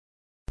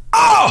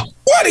Oh,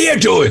 what are you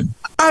doing?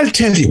 I'll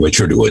tell you what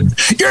you're doing.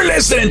 You're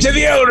listening to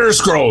the Elder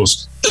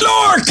Scrolls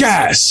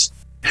Lorecast.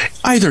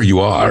 Either you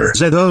are,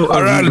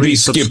 or I'll be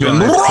skipping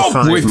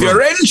rope with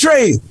your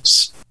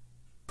entrails.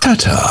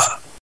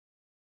 Ta-ta.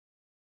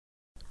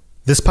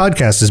 This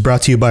podcast is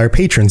brought to you by our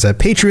patrons at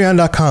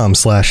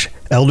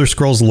patreon.com/Elder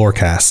Scrolls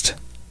Lorecast.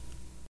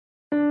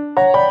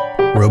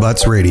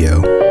 Robots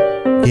Radio.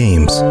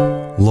 Games.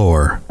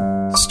 Lore.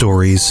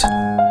 Stories.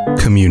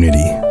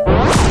 Community.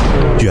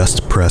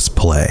 Just press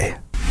play.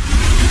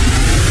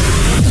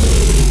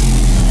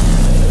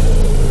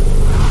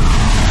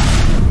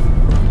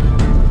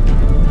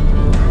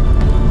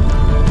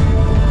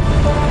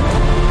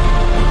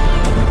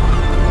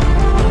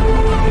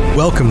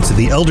 Welcome to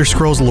the Elder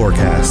Scrolls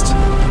Lorecast,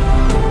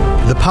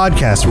 the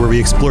podcast where we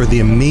explore the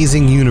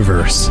amazing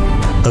universe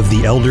of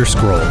the Elder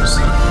Scrolls.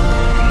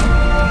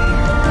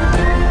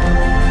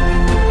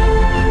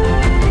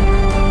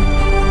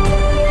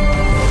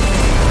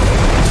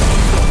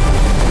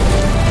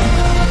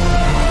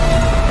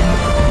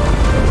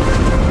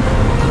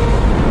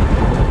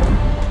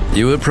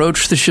 You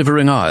approach the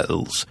Shivering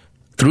Isles.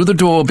 Through the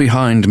door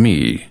behind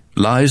me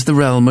lies the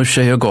realm of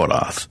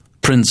Sheogorath,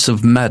 Prince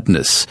of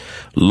Madness,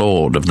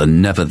 Lord of the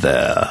Never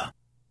There.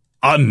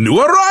 A new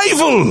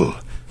arrival!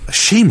 A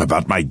shame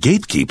about my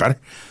gatekeeper.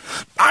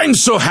 I'm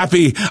so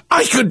happy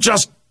I could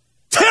just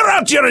tear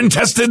out your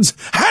intestines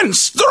and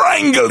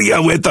strangle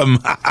you with them.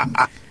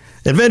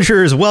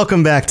 Adventurers,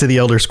 welcome back to the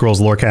Elder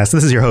Scrolls Lorecast.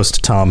 This is your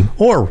host, Tom,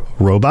 or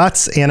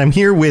Robots, and I'm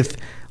here with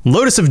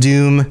Lotus of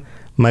Doom,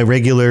 my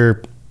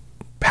regular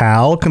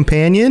pal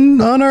companion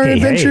on our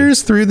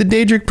adventures through the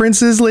Daedric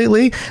princes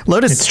lately.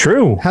 Lotus, it's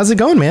true. How's it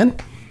going, man?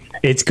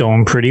 It's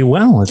going pretty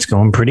well.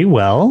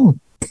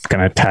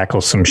 Going to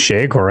tackle some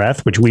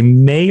Sheogorath, which we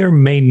may or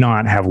may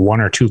not have one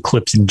or two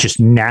clips just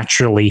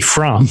naturally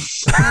from.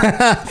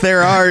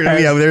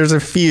 There's a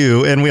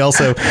few. And we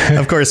also,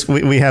 of course,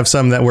 we have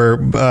some that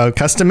were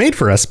custom made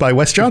for us by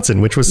Wes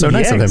Johnson, which was so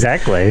nice of him.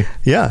 Exactly.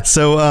 Yeah.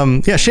 So,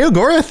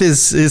 Sheogorath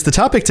is the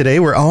topic today.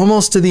 We're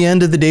almost to the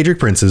end of the Daedric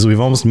princes. We've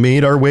almost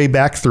made our way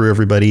back through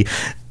everybody,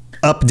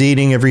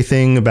 updating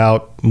everything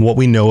about what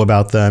we know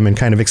about them and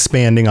kind of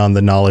expanding on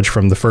the knowledge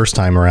from the first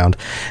time around.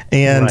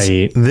 And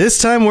This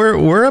time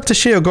we're up to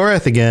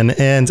Sheogorath again.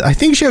 And I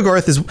think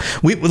Sheogorath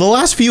the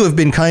last few have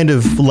been kind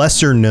of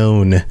lesser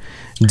known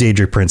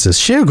Daedric princes.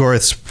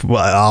 Sheogorath's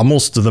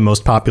almost the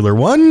most popular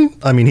one.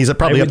 I mean, he's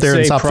probably up there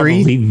in the top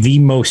three. The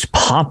most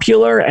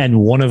popular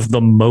and one of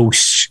the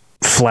most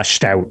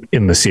fleshed out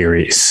in the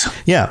series.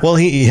 Yeah. Well,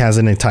 he has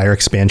an entire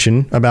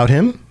expansion about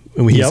him.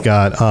 He's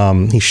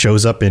got he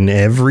shows up in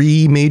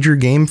every major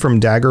game from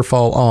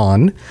Daggerfall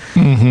on.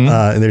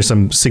 Mm-hmm. There's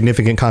some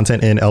significant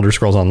content in Elder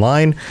Scrolls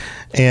Online,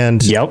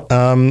 and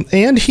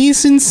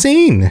he's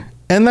insane,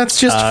 and that's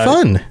just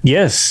fun.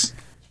 Yes,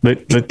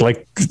 but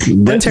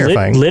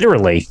terrifying,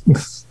 literally.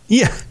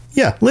 Yeah,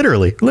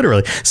 literally.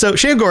 So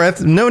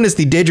Sheogorath, known as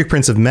the Daedric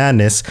Prince of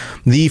Madness,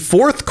 the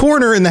fourth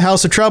corner in the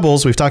House of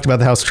Troubles. We've talked about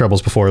the House of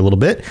Troubles before a little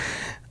bit.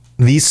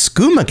 The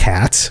Skooma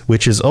Cat,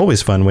 which is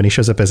always fun when he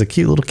shows up as a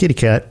cute little kitty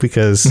cat,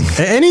 because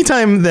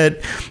anytime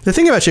that the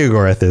thing about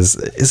Sheogorath is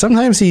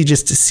sometimes he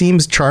just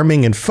seems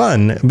charming and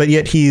fun, but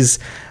yet he's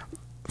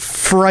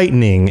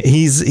frightening.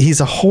 He's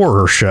a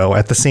horror show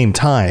at the same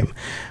time.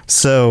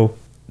 So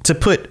to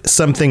put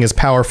something as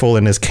powerful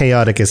and as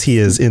chaotic as he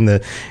is in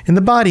the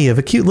body of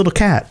a cute little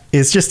cat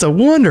is just a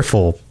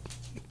wonderful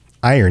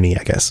irony,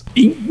 I guess.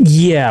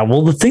 Yeah.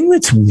 Well, the thing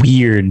that's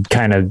weird,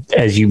 kind of,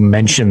 as you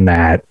mentioned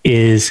that,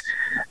 is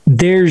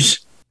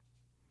there's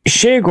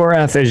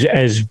Sheogorath,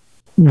 as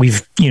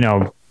we've,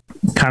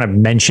 kind of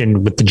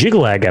mentioned with the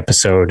Jiggalag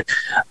episode,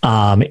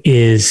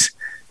 is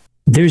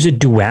there's a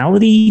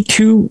duality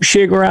to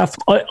Sheogorath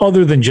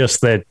other than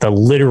just the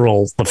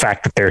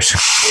fact that there's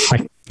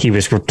like he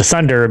was ripped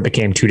asunder and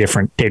became two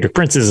different Daedric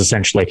princes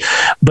essentially.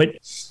 But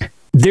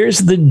there's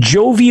the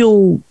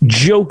jovial,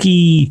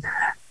 jokey,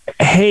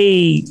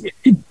 hey,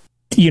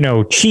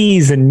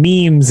 cheese and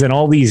memes and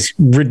all these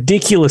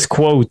ridiculous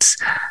quotes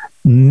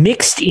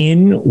mixed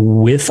in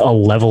with a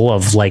level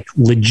of like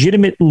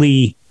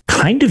legitimately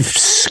kind of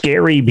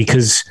scary,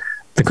 because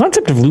the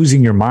concept of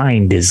losing your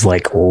mind is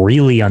like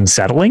really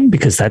unsettling,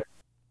 because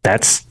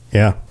that's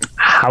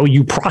how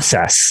you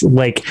process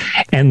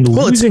and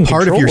losing it's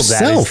part of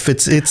yourself.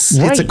 It's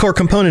a core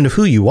component of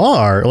who you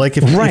are. Like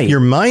if your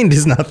mind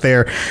is not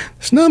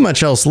there's not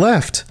much else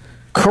left.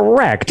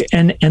 Correct.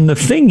 And the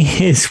thing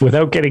is,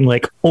 without getting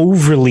like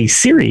overly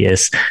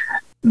serious,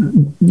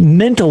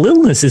 mental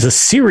illness is a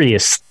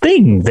serious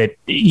thing that,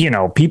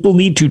 people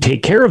need to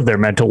take care of their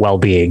mental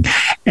well-being.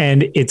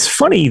 And it's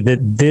funny that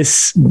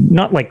this,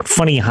 not like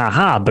funny,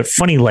 haha, but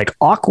funny, like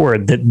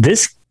awkward, that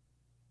this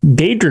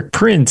Daedric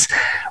prince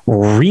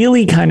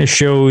really kind of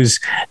shows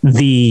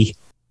the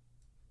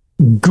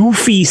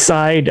goofy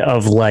side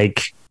of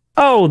like,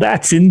 oh,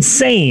 that's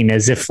insane,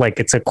 as if like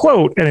it's a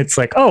quote, and it's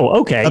like,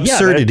 oh, okay.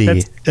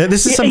 Absurdity.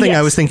 This is something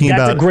I was thinking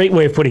about. That's a great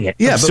way of putting it.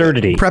 Yeah,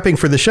 absurdity. Prepping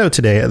for the show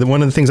today,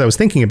 one of the things I was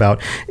thinking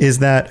about is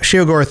that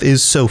Sheogorath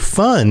is so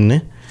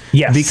fun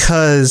Yes.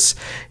 Because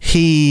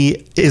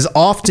he is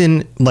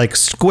often like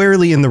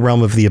squarely in the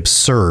realm of the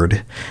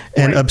absurd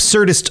and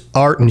absurdist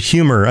art and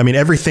humor. I mean,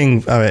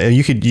 everything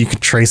you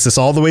could trace this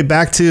all the way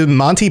back to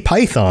Monty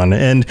Python,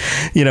 and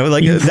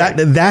like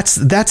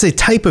that's a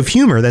type of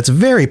humor that's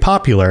very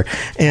popular.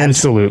 And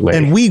absolutely,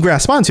 and we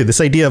grasp onto this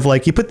idea of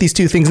like you put these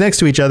two things next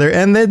to each other,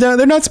 and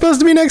they're not supposed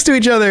to be next to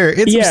each other.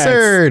 It's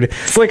absurd.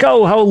 It's like,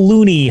 oh, how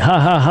loony, ha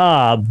ha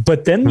ha.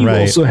 But then you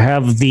also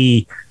have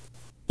the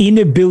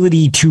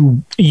inability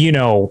to,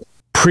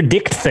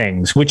 predict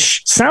things,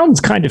 which sounds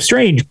kind of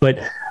strange, but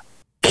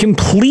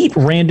complete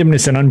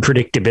randomness and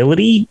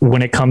unpredictability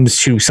when it comes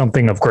to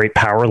something of great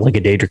power like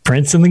a Daedric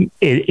Prince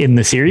in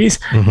the series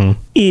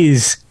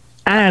is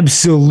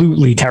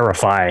absolutely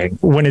terrifying.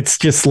 When it's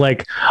just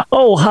like,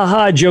 oh,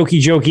 haha,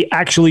 jokey,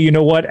 actually, you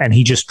know what? And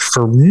he just,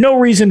 for no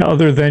reason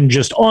other than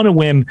just on a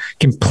whim,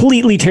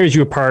 completely tears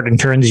you apart and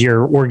turns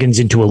your organs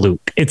into a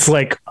loot. It's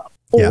like,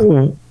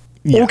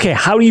 okay,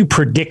 how do you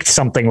predict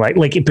something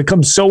like it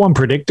becomes so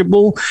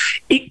unpredictable?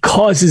 It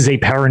causes a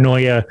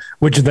paranoia,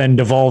 which then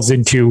devolves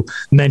into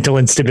mental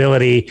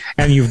instability,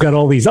 and you've got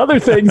all these other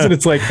things, and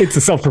it's like it's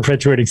a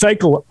self-perpetuating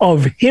cycle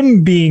of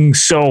him being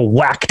so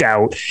whacked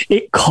out.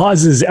 It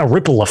causes a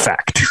ripple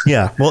effect.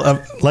 Yeah,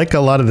 well, like a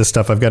lot of this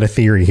stuff, I've got a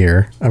theory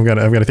here. I've got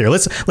a theory.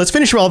 Let's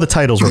finish all the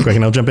titles real quick,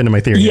 and I'll jump into my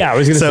theory. Yeah, I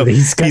was going to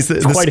say he's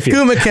the quite a few.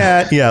 Skooma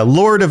Cat,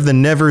 Lord of the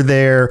Never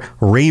There,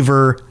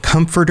 Raver,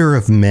 Comforter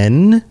of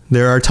Men.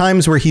 There are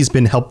times where he's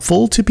been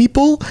helpful to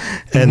people,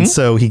 and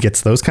so he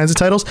gets those kinds of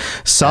titles.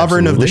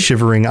 Sovereign of the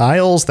Shivering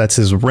Isles, that's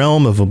his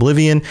realm of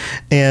oblivion.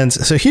 And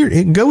so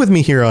here, go with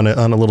me here on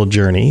a little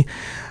journey.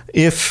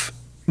 If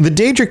the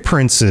Daedric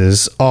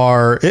princes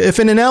are, if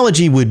an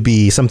analogy would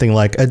be something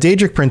like a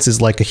Daedric prince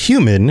is like a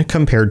human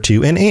compared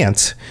to an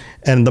ant,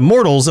 and the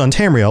mortals on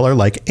Tamriel are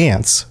like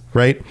ants,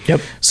 right?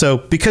 Yep. So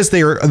because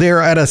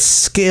they're at a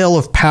scale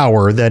of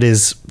power that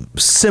is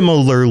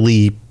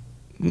similarly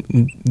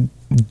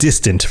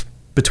distant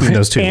between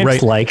those two,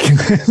 ants, right?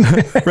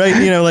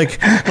 Right.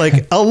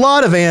 Like a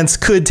lot of ants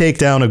could take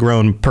down a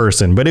grown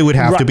person, but it would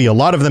have to be, a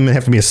lot of them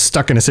have to be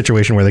stuck in a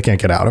situation where they can't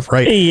get out of,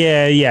 right?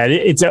 Yeah.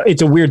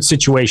 It's a weird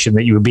situation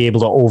that you would be able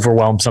to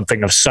overwhelm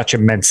something of such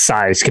immense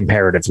size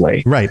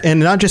comparatively. Right.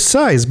 And not just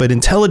size, but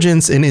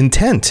intelligence and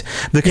intent.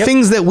 The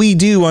things that we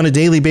do on a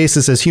daily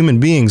basis as human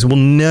beings will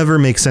never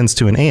make sense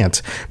to an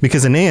ant,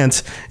 because an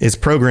ant is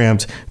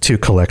programmed to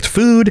collect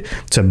food,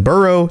 to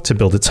burrow, to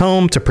build its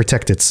home, to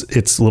protect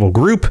its little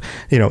group,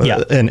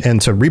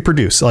 and to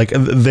reproduce. Like,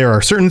 there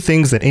are certain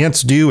things that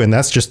ants do, and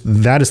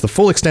that is the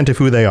full extent of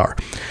who they are.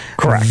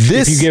 Correct.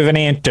 If you give an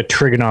ant a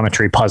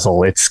trigonometry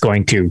puzzle, it's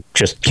going to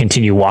just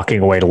continue walking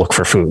away to look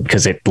for food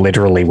because it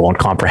literally won't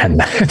comprehend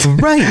that.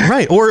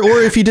 Right. Or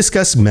if you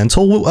discuss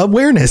mental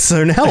awareness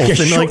and health,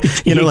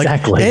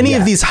 and any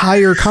of these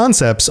higher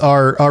concepts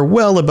are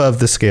well above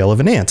the scale of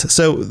an ant.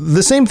 So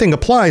the same thing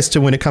applies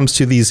to when it comes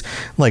to these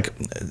like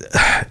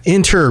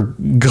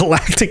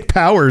intergalactic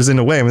powers in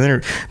a way. I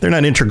mean, they're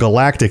not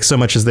intergalactic so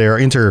much as they are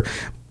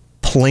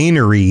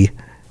interplanetary.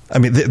 I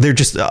mean, they're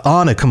just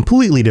on a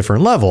completely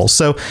different level.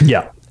 So,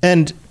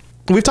 and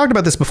we've talked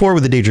about this before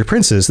with the Daedric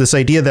Princes, this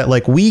idea that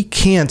like we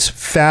can't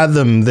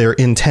fathom their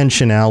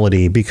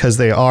intentionality because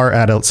they are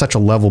at such a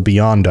level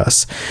beyond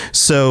us.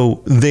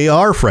 So they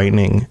are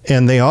frightening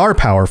and they are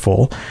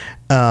powerful.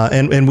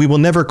 And we will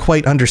never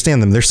quite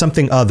understand them. There's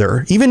something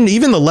other. Even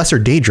the lesser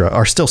Daedra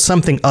are still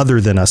something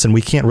other than us, and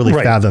we can't really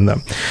fathom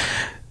them.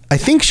 I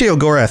think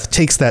Sheogorath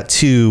takes that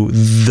to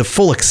the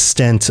full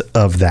extent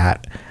of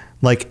that.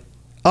 Like,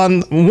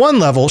 on one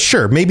level,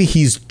 sure, maybe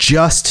he's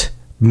just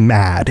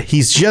mad.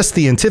 He's just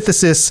the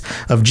antithesis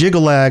of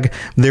Jiggalag.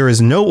 There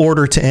is no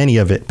order to any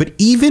of it. But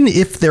even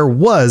if there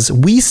was,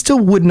 we still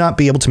would not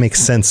be able to make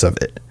sense of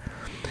it.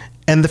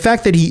 And the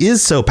fact that he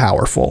is so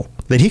powerful,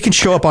 that he can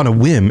show up on a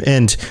whim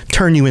and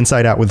turn you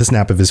inside out with the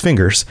snap of his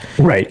fingers,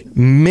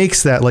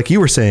 makes that, like you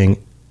were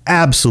saying,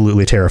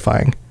 absolutely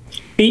terrifying.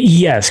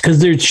 Yes, because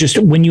there's just,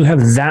 when you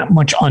have that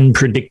much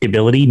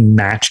unpredictability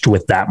matched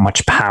with that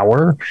much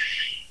power,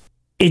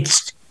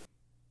 it's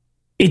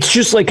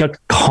just like a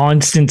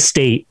constant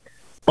state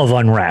of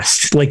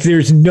unrest. Like,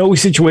 there's no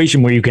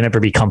situation where you can ever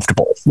be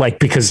comfortable, like,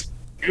 because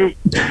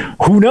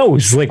who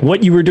knows, like,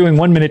 what you were doing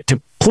 1 minute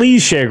to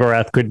please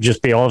Sheogorath could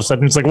just be all of a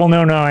sudden it's like, well,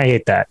 no, I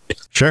hate that.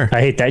 Sure.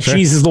 I hate that. Sure.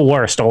 Cheese is the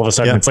worst. All of a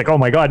sudden it's like, oh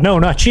my God, no,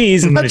 not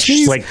cheese. And then it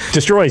just like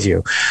destroys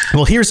you.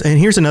 Well, here's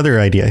another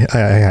idea I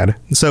had.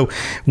 So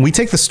we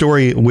take the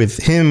story with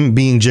him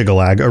being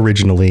Jiggalag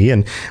originally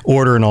and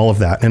order and all of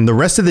that. And the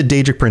rest of the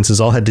Daedric princes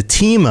all had to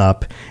team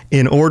up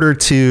in order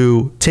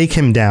to take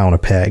him down a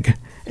peg.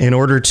 In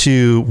order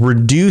to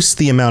reduce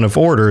the amount of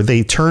order,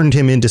 they turned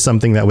him into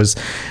something that was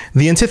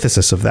the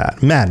antithesis of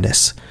that,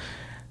 madness.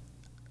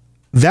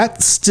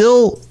 That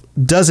still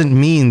doesn't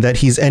mean that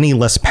he's any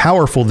less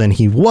powerful than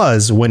he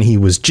was when he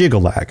was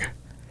Jiggalag.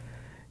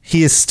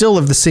 He is still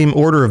of the same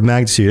order of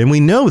magnitude. And we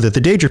know that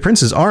the Daedric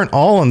princes aren't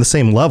all on the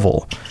same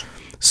level.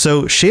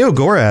 So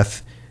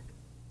Sheogorath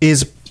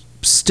is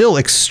still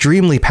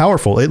extremely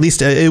powerful. At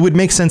least it would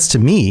make sense to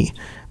me.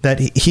 that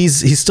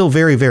he's still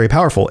very, very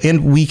powerful.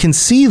 And we can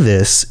see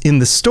this in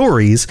the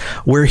stories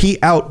where he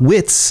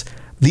outwits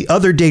the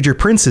other Daedric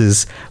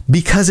princes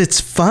because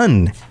it's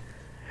fun.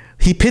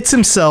 He pits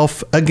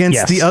himself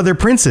against the other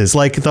princes,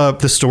 like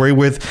the story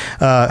with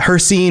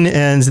Hircine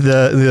and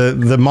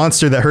the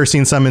monster that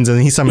Hircine summons,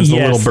 and he summons the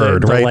little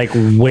bird, right? Like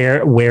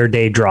where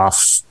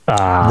Daedroth.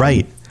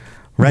 Right.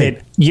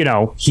 It,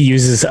 he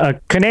uses a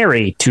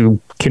canary to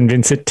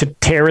convince it to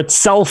tear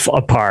itself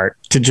apart,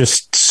 to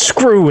just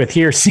screw with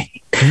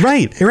Hircine.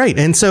 Right.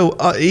 And so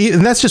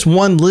that's just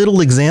one little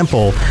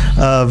example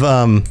of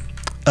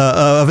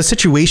a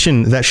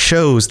situation that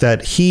shows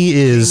that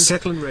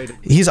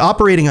he's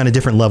operating on a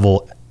different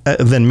level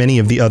than many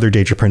of the other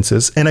Daedric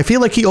princes, and I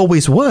feel like he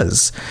always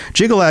was.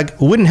 Jiggalag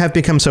wouldn't have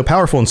become so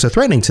powerful and so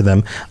threatening to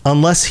them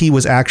unless he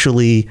was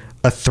actually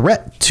a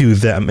threat to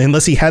them,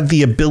 unless he had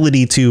the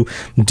ability to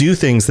do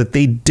things that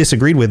they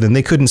disagreed with, and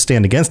they couldn't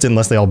stand against it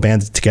unless they all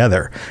banded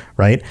together,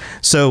 right?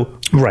 So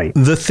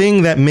the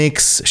thing that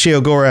makes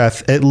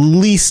Sheogorath at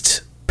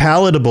least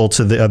palatable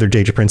to the other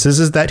Daedric princes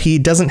is that he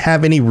doesn't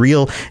have any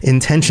real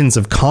intentions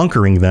of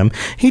conquering them.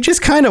 He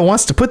just kind of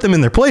wants to put them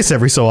in their place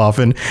every so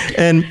often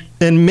and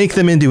make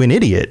them into an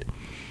idiot.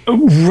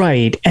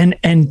 Right.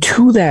 And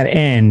to that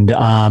end,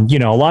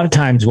 a lot of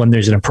times when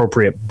there's an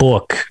appropriate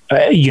book,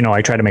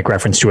 I try to make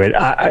reference to it.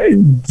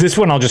 This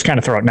one I'll just kind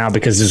of throw out now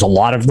because there's a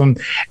lot of them.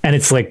 And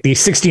it's like the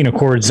 16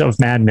 Accords of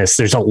Madness.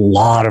 There's a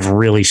lot of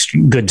really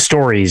good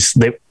stories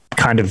that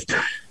kind of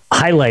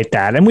highlight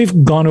that, and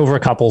we've gone over a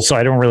couple, so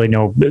I don't really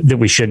know that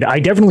we should. I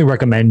definitely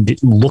recommend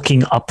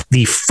looking up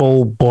the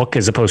full book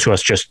as opposed to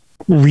us just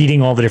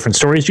reading all the different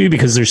stories to you,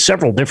 because there's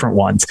several different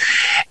ones,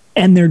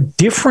 and they're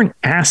different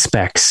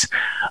aspects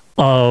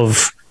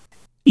of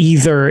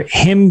either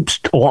him,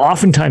 or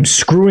oftentimes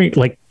screwing,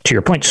 like to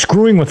your point,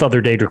 screwing with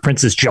other Daedric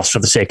princes just for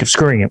the sake of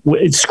screwing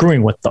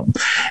with them.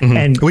 Mm-hmm.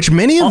 And which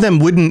many of them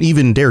wouldn't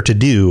even dare to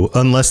do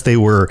unless they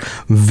were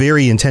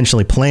very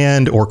intentionally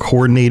planned or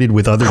coordinated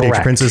with other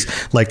Daedric princes.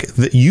 Like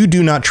you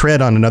do not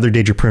tread on another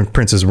Daedric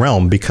prince's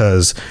realm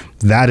because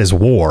that is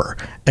war.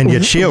 And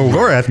yet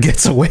Sheogorath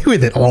gets away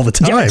with it all the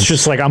time. Yeah, it's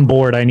just like, I'm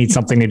bored, I need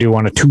something to do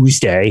on a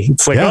Tuesday.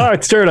 It's like,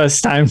 it's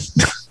Stardust time.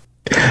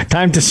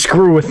 Time to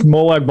screw with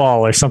Molag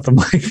Bal or something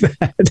like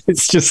that.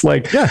 It's just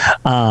like,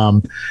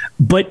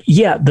 but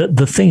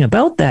the thing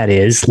about that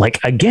is,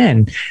 like,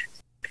 again,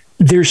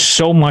 there's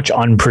so much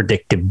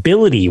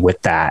unpredictability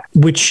with that,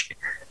 which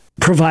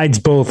provides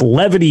both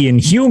levity and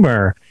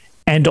humor,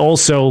 and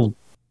also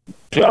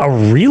a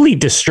really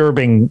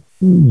disturbing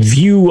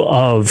view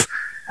of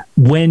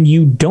when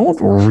you don't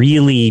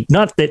really,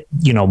 not that,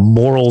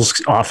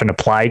 morals often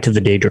apply to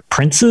the Daedric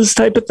princes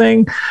type of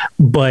thing,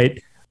 but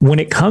when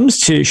it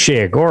comes to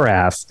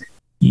Sheogorath,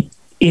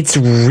 it's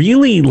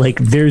really like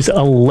there's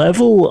a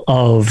level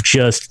of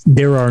just,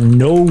 there are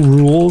no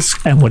rules,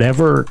 and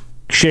whatever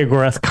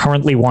Sheogorath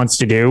currently wants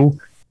to do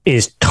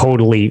is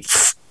totally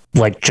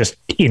just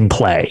in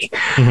play.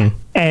 Mm-hmm.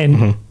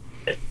 And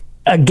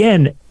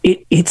again,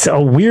 it's a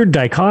weird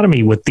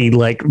dichotomy with the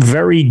like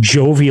very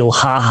jovial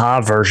haha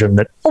version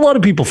that a lot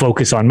of people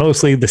focus on.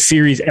 Mostly the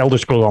series Elder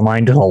Scrolls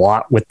Online does a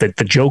lot with the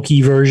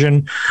jokey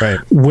version, right?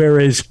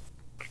 Whereas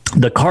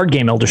the card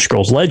game Elder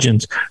Scrolls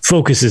Legends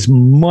focuses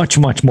much,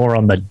 much more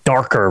on the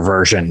darker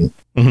version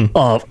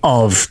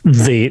of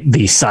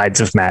the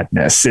sides of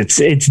madness.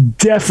 It's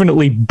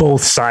definitely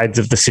both sides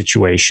of the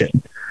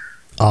situation.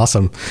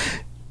 Awesome.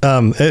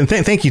 And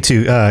thank you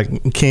to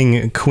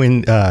King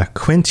Quintlin. I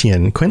think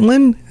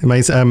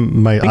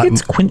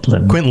it's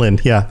Quintlin.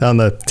 Quintlin, yeah. On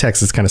the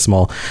text, it's kind of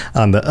small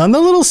on the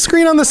little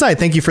screen on the side.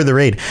 Thank you for the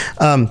raid.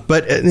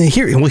 But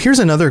here's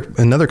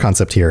another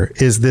concept. Here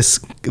is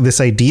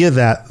this idea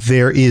that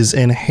there is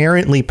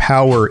inherently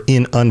power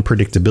in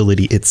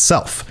unpredictability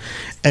itself.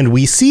 And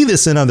we see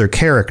this in other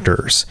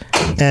characters.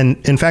 And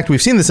in fact,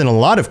 we've seen this in a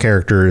lot of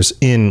characters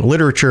in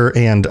literature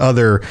and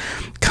other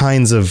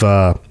kinds of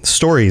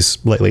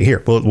stories lately.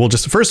 Here, we'll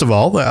just, first of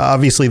all,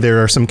 obviously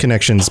there are some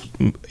connections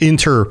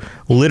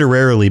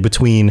interliterarily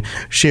between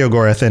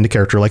Sheogorath and a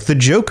character like the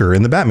Joker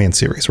in the Batman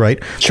series, right?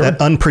 Sure. That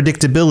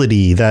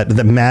unpredictability,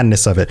 the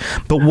madness of it.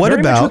 But what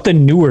Very much with the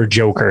newer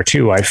Joker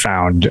too, I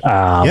found.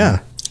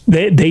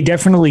 They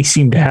definitely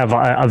seem to have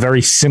a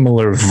very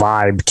similar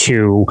vibe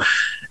to...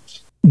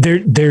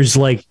 There's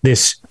like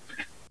this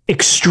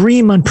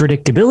extreme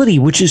unpredictability,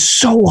 which is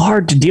so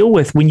hard to deal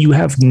with when you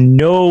have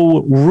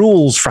no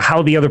rules for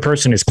how the other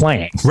person is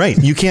playing.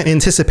 Right. You can't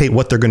anticipate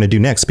what they're going to do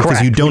next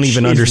because you don't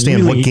even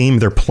understand what game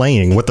they're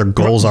playing, what their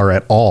goals are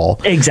at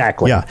all.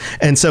 Exactly. Yeah.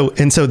 And so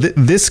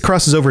this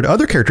crosses over to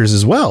other characters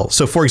as well.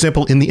 So, for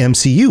example, in the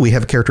MCU, we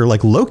have a character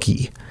like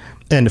Loki.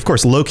 And of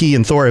course, Loki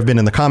and Thor have been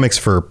in the comics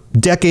for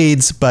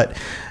decades, but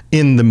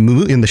in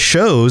the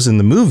shows, in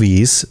the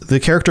movies,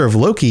 the character of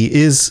Loki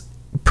is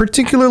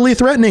particularly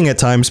threatening at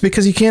times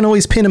because you can't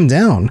always pin him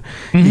down.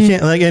 Mm-hmm. You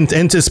can't,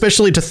 and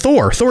especially to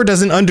Thor. Thor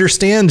doesn't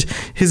understand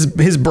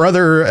his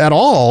brother at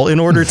all in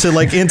order to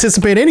like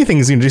anticipate anything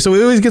he's going to do. So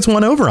he always gets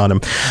one over on him.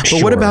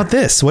 But what about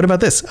this?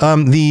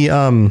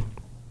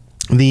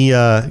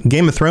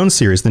 Game of Thrones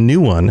series, the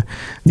new one,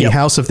 the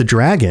House of the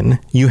Dragon,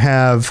 you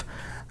have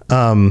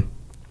Daemon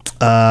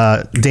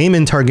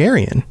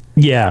Targaryen.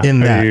 Yeah,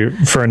 in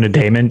that for a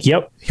Daemon.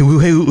 Yep.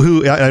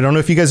 Who I don't know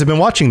if you guys have been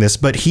watching this,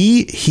 but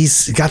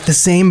he's got the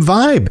same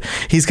vibe.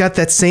 He's got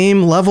that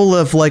same level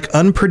of like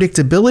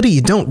unpredictability.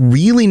 You don't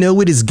really know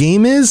what his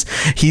game is.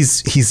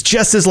 He's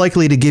just as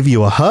likely to give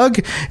you a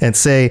hug and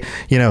say,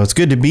 you know, it's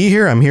good to be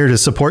here. I'm here to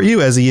support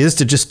you, as he is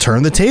to just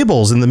turn the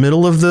tables in the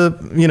middle of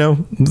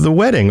the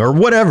wedding or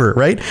whatever,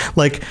 right?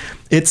 Like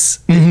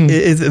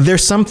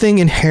there's something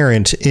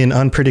inherent in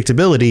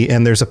unpredictability,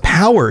 and there's a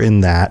power in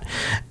that.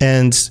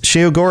 And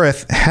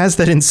Sheogorath has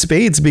that in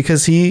spades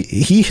because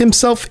he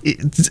himself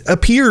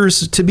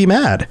appears to be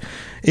mad.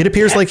 It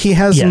appears like he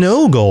has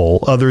no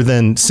goal other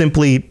than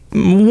simply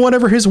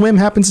whatever his whim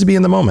happens to be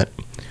in the moment.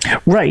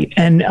 Right.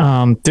 And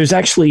there's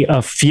actually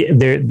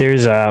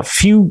there's a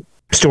few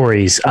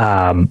stories.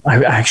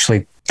 I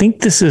actually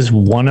think this is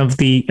one of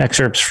the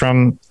excerpts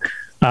from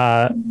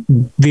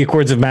the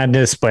Accords of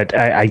Madness, but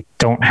I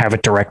don't have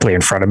it directly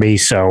in front of me,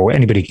 so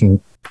anybody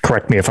can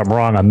correct me if I'm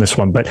wrong on this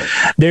one. But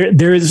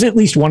there is at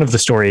least one of the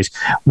stories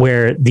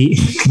where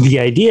the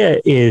idea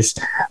is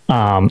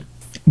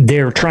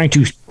they're trying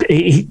to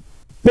he's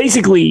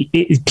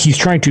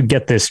trying to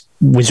get this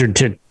wizard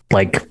to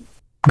like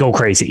go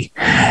crazy,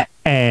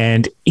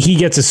 and he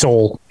gets a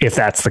soul if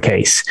that's the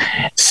case.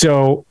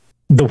 So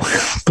the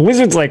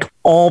wizard's like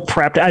all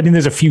prepped. I mean,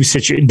 there's a few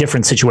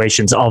different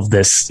situations of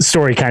this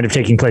story kind of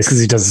taking place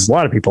because he does this with a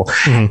lot of people.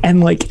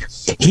 And like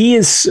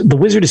the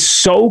wizard is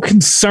so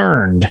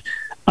concerned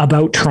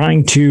about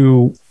trying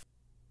to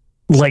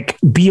like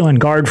be on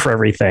guard for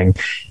everything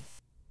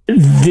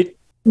that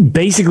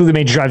basically the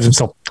mage drives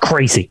himself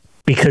crazy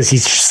because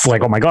he's just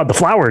like, oh my God, the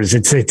flowers,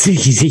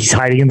 he's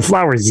hiding in the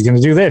flowers. He's going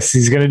to do this.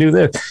 He's going to do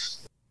this.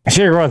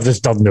 Sheogorath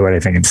just doesn't do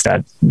anything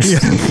instead. Yeah,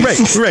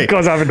 right.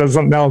 Goes off and does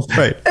something else.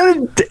 Right.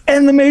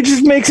 And the mage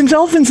just makes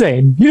himself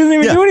insane. He doesn't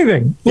even do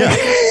anything. Yeah.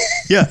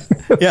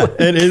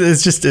 And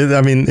it's just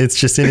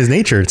in his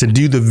nature to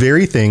do the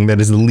very thing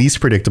that is the least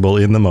predictable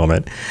in the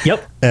moment.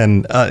 Yep.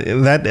 And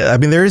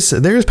there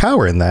is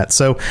power in that.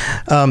 So,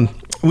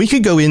 we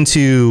could go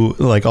into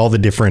like all the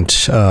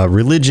different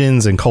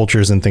religions and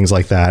cultures and things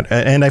like that.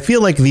 And I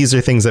feel like these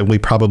are things that we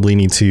probably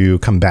need to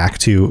come back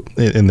to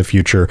in the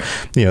future.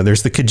 You know,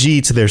 there's the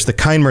Khajiit, there's the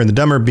Khmer and the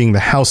Dummer being the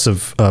house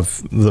of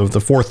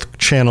the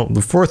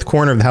fourth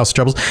corner of the House of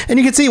Troubles. And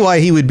you can see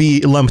why he would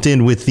be lumped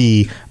in with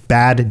the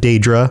bad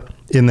Daedra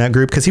in that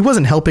group, because he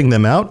wasn't helping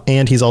them out,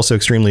 and he's also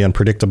extremely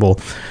unpredictable.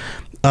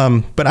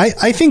 But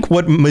I think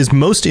what is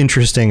most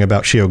interesting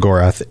about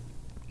Sheogorath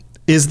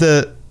is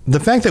the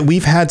fact that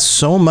we've had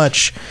so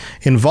much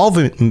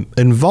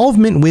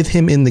involvement with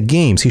him in the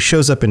games. He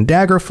shows up in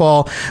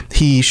Daggerfall.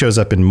 He shows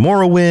up in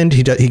Morrowind.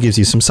 He gives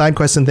you some side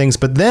quests and things.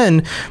 But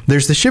then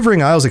there's the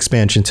Shivering Isles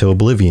expansion to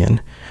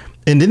Oblivion.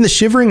 And in the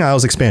Shivering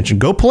Isles expansion,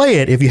 go play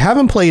it. If you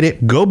haven't played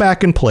it, go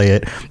back and play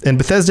it. And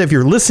Bethesda, if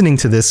you're listening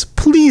to this,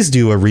 please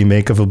do a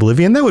remake of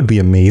Oblivion. That would be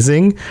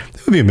amazing.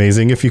 That would be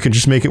amazing if you could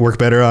just make it work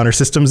better on our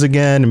systems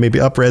again and maybe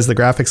up-res the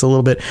graphics a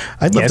little bit.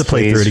 I'd love to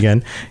play through it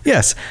again.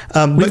 Yes.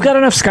 We've got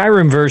enough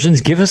Skyrim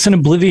versions. Give us an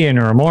Oblivion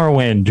or a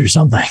Morrowind or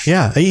something.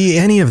 Yeah,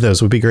 any of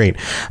those would be great.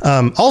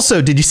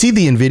 Also, did you see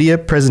the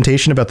NVIDIA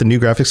presentation about the new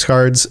graphics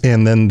cards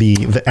and then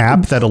the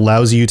app that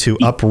allows you to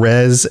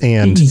up-res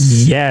and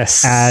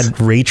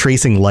add ray tracing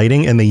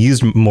lighting, and they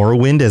used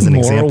Morrowind as an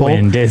example?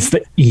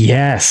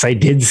 Yes, I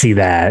did see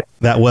that.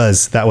 That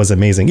was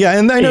amazing. Yeah,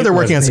 and I know they're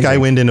working on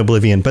Skywind and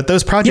Oblivion, but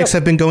those projects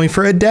have been going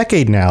for a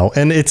decade now,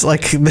 and it's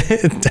like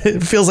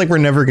it feels like we're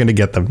never going to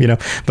get them, you know.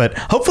 But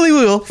hopefully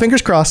we will.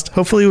 Fingers crossed.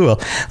 Hopefully we will.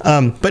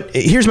 But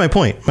here's my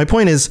point. My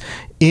point is,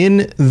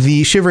 in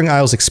the Shivering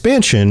Isles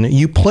expansion,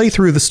 you play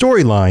through the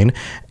storyline,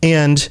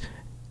 and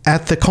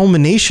at the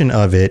culmination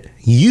of it,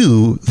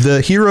 you,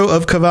 the hero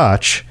of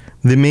Kvatch,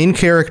 the main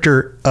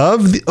character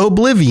of the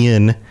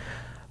Oblivion,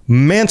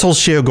 mantles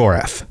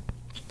Sheogorath.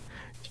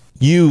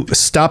 You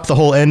stop the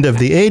whole end of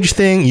the age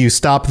thing. You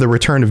stop the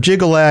return of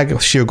Jiggalag.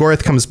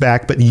 Sheogorath comes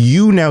back, but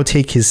you now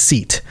take his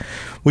seat,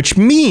 which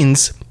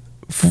means,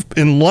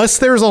 unless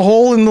there's a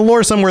hole in the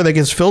lore somewhere that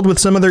gets filled with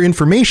some other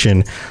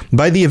information,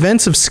 by the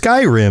events of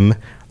Skyrim,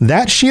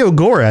 that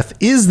Sheogorath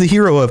is the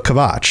hero of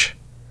Kvatch.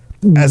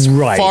 As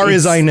far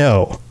as I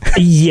know.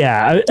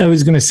 Yeah, I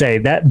was going to say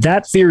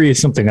that theory is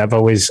something I've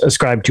always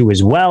ascribed to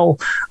as well.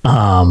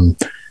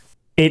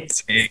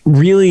 It's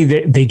really,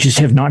 they just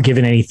have not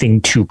given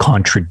anything to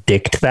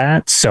contradict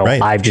that. So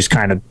I've just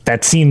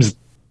that seems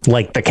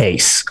like the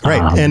case.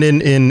 Right. And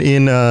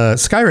in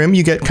Skyrim,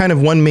 you get kind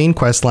of one main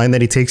quest line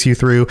that he takes you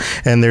through,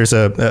 and there's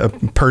a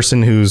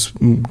person who's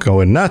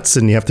going nuts,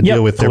 and you have to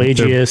deal with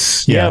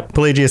Pelagius.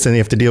 Pelagius, and you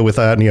have to deal with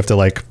that, and you have to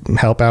like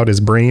help out his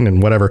brain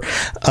and whatever.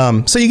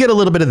 So you get a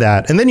little bit of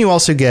that. And then you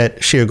also get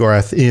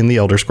Sheogorath in the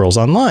Elder Scrolls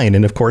Online.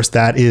 And of course,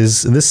 that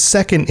is the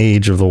second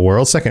age of the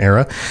world, second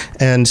era.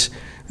 And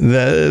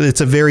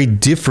it's a very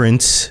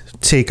different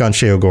take on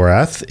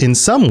Sheogorath in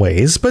some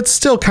ways, but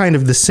still kind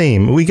of the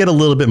same. We get a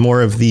little bit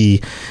more of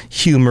the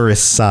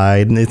humorous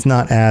side, and it's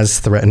not as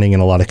threatening in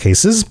a lot of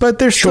cases, but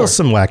there's still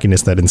some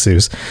wackiness that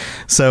ensues.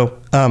 So,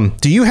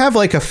 do you have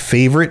like a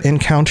favorite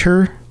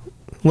encounter,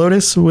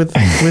 Lotus, with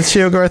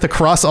Sheogorath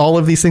across all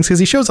of these things? Because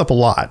he shows up a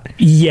lot.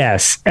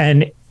 Yes,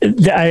 and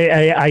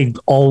I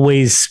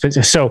always,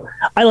 so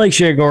I like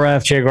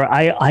Sheogorath.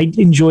 I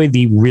enjoy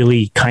the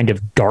really kind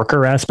of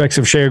darker aspects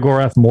of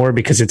Sheogorath more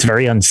because it's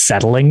very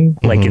unsettling.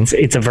 Like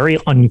it's a very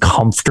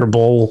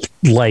uncomfortable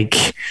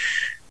like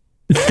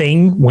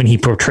thing when he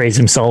portrays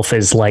himself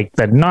as like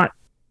the not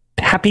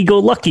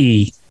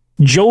happy-go-lucky,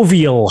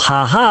 jovial,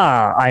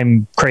 haha,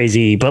 I'm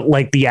crazy, but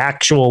like the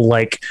actual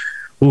like,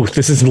 ooh,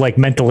 this is like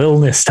mental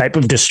illness type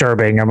of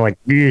disturbing. I'm like,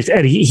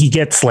 and he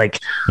gets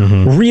like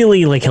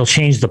really like he'll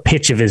change the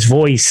pitch of his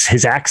voice.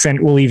 His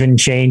accent will even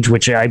change,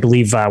 which I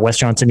believe Wes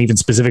Johnson even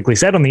specifically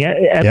said on the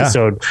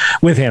episode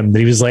with him that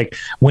he was like,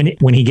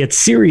 when he gets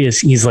serious,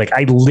 he's like,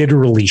 I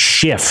literally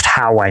shift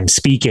how I'm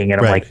speaking. And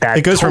I'm like, that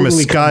it goes totally from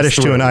a Scottish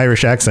to an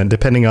Irish accent,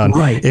 depending on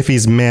if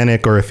he's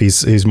manic or if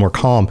he's more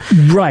calm.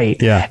 Right.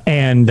 Yeah.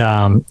 And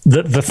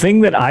the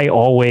thing that I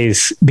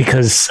always,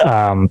 because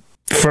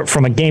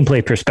from a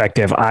gameplay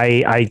perspective,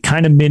 I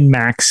kind of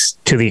min-max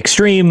to the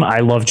extreme. I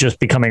love just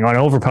becoming an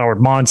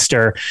overpowered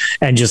monster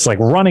and just like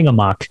running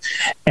amok.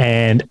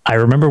 And I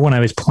remember when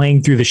I was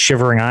playing through the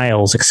Shivering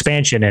Isles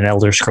expansion in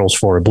Elder Scrolls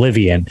 4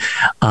 Oblivion,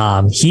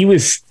 he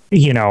was,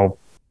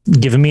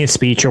 giving me a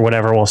speech or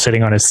whatever while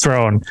sitting on his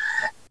throne.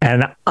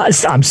 And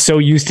I'm so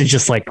used to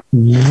just like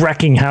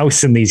wrecking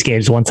house in these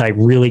games once I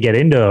really get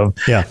into them.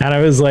 Yeah. And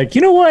I was like,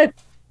 you know what?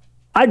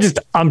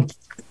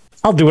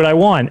 I'll do what I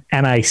want.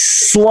 And I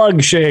slug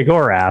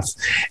Sheogorath,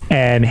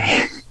 and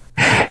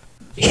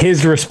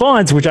his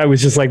response, which I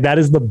was just like, that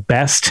is the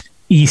best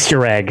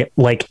Easter egg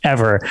like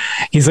ever.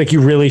 He's like, you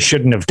really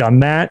shouldn't have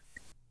done that.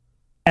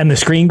 And the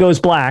screen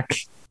goes black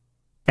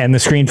and the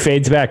screen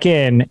fades back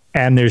in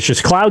and there's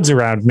just clouds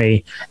around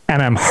me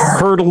and I'm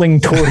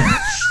hurtling toward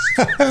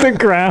the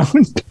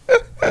ground.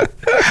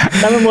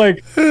 And I'm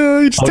like,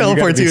 he just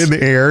teleports you in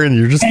the air and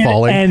you're just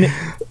falling.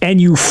 And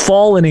you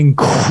fall an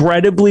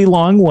incredibly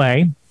long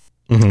way.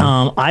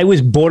 I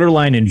was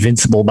borderline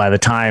invincible by the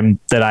time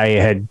that I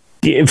had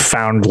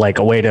found like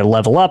a way to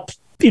level up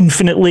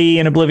infinitely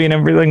in Oblivion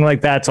and everything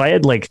like that. So I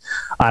had like,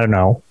 I don't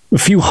know, a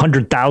few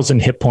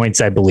 100,000 hit points,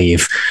 I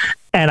believe.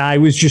 And I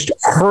was just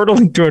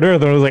hurtling toward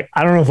Earth. I was like,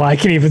 I don't know if I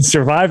can even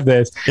survive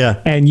this.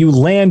 Yeah. And you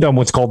land on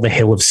what's called the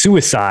Hill of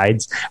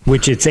Suicides,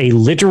 which it's a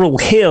literal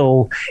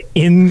hill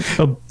in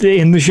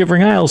the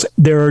Shivering Isles.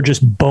 There are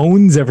just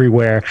bones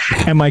everywhere.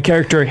 And my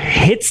character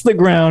hits the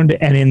ground,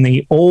 and in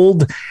the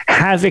old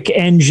Havoc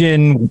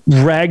engine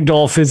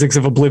ragdoll physics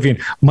of Oblivion,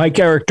 my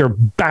character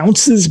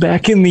bounces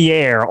back in the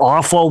air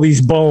off all these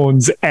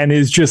bones and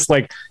is just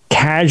like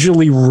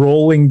casually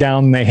rolling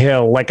down the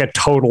hill like a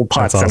total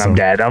putz. Awesome. And I'm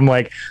dead. I'm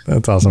like,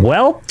 that's awesome.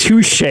 Well,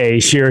 touche,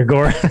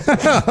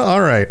 Sheogorath.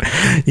 All right.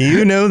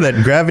 You know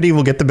that gravity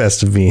will get the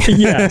best of me.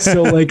 Yeah.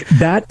 So like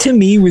that to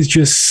me was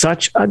just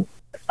such a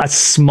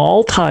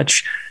small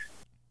touch.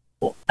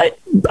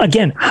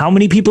 Again, how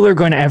many people are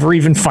going to ever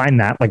even find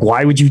that? Like,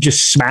 why would you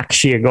just smack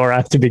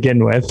Sheogorath to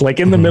begin with? Like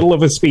in the middle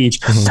of a speech.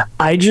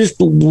 I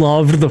just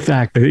loved the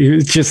fact that it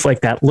was just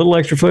like that little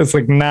extra flip. It's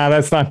like, nah,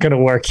 that's not going to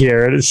work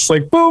here. And it's just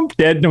like, boom,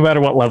 dead no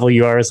matter what level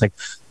you are. It's like,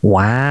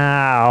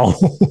 wow.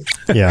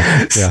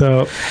 Yeah.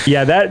 So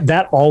yeah,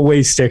 that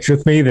always sticks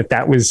with me.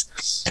 That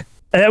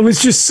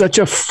was just such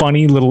a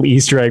funny little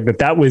Easter egg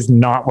that was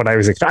not what I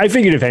was expecting. I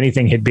figured if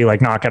anything, he'd be like,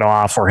 knock it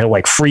off, or he'll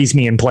like freeze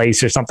me in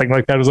place or something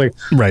like that. I was like,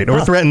 right.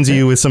 Or threatens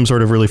you with some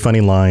sort of really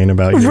funny line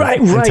about your right.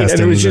 And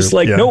it was just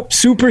nope,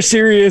 super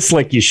serious.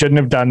 Like, you shouldn't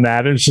have done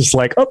that. And it's just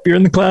like, oh, you're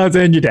in the clouds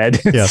and you're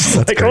dead. Yes.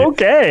 That's like, great.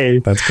 Okay.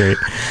 That's great.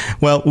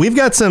 Well, we've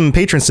got some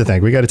patrons to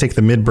thank. We got to take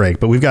the mid break,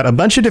 but we've got a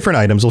bunch of different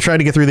items. We'll try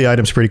to get through the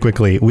items pretty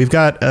quickly. We've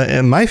got,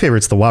 my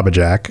favorite's the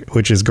Wabbajack,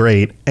 which is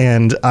great.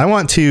 And I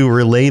want to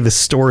relay the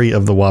story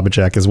of the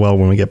Wabbajack as well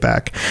when we get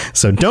back.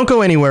 So don't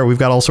go anywhere. We've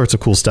got all sorts of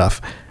cool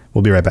stuff.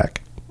 We'll be right back.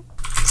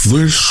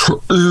 This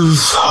is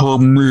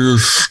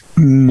Hamis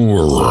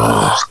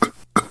Morak,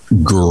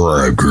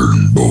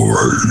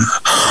 Dragonborn,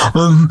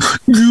 and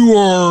you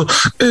are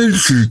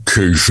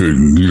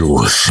educating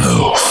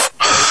yourself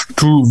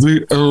to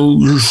the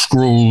Elder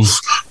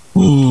Scrolls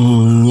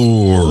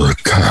Lorecast.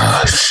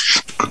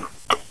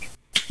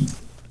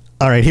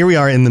 All right, here we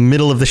are in the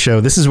middle of the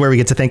show. This is where we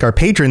get to thank our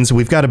patrons.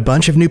 We've got a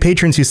bunch of new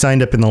patrons who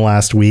signed up in the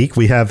last week.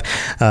 We have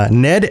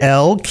Ned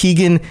L,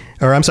 Jacob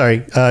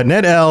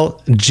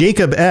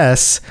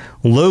S,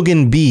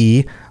 Logan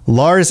B,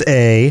 Lars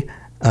A,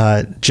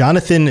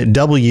 Jonathan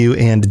W.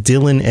 and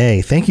Dylan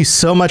A. Thank you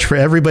so much for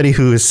everybody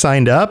who has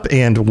signed up,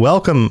 and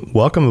welcome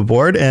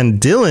aboard. And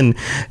Dylan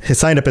has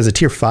signed up as a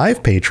tier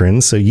 5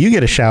 patron, so you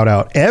get a shout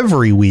out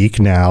every week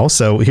now.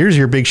 So here's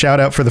your big shout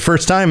out for the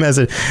first time as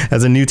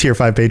a new tier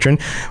 5 patron.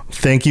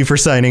 Thank you for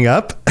signing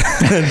up,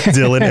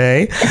 Dylan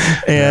A.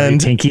 And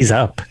Tinky's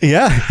up.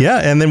 Yeah.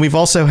 And then we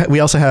also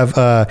have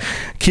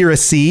Kira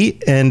C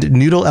and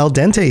Noodle Al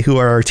Dente, who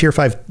are our tier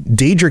 5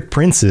 Daedric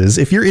princes.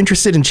 If you're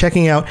interested in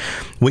checking out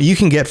what you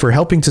can get for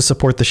helping to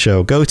support the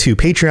show, go to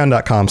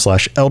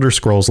patreon.com/Elder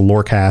Scrolls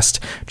Lorecast.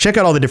 Check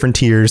out all the different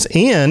tiers.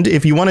 And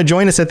if you want to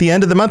join us at the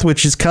end of the month,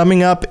 which is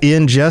coming up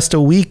in just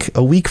a week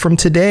from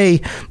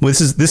today,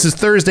 this is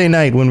Thursday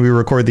night when we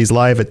record these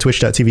live at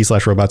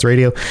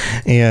twitch.tv/robotsradio.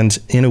 And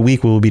in a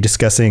week, we'll be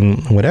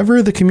discussing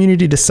whatever the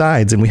community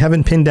decides. And we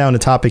haven't pinned down a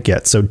topic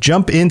yet. So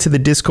jump into the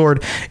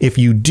Discord. If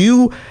you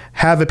do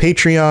have a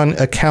Patreon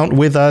account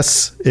with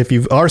us, if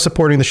you are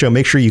supporting the show,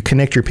 make sure you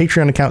connect your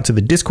Patreon account to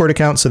the Discord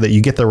account so that you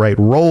get the right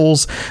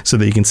roles, so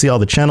that you can see all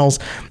the channels,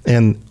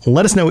 and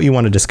let us know what you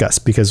want to discuss,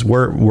 because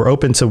we're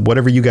open to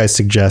whatever you guys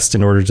suggest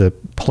in order to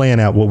plan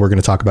out what we're going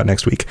to talk about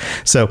next week.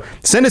 So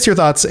send us your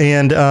thoughts,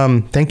 and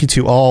thank you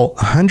to all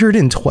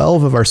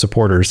 112 of our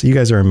supporters. You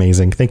guys are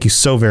amazing. Thank you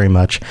so very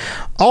much.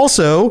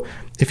 Also,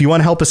 if you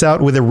want to help us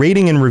out with a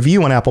rating and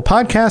review on Apple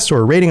Podcasts or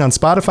a rating on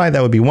Spotify,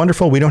 that would be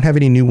wonderful. We don't have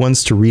any new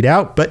ones to read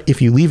out, but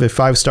if you leave a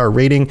 5-star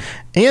rating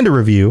and a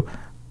review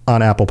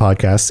on Apple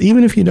Podcasts,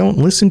 even if you don't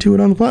listen to it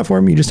on the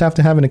platform, you just have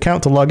to have an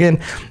account to log in,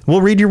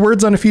 we'll read your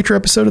words on a future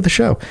episode of the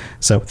show.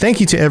 So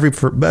thank you to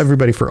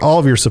everybody for all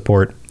of your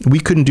support. We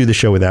couldn't do the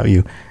show without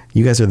you.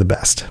 You guys are the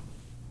best.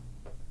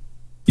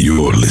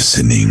 You're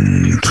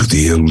listening to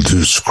the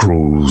Elder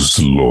Scrolls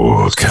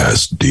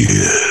Lorecast,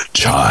 dear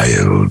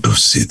child of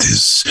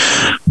cities.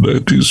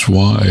 That is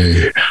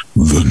why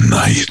the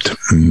Night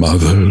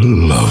Mother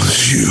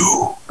loves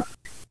you.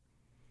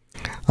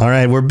 All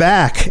right, we're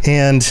back.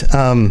 And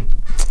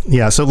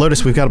so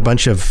Lotus, we've got a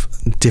bunch of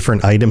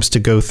different items to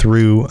go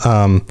through.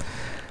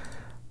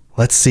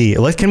 Let's see.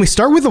 Can we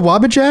start with the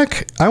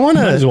Wabbajack? Might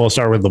as well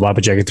start with the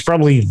Wabbajack. It's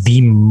probably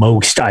the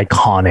most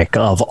iconic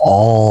of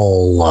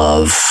all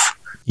of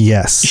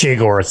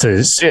Sheogorath.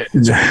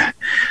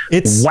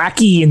 It's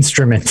wacky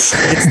instruments.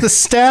 It's the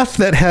staff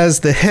that has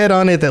the head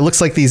on it that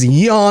looks like these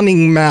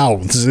yawning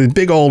mouths,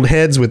 big old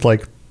heads with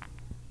like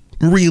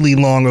really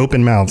long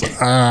open mouths.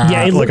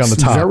 It looks on the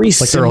top, very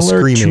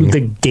similar to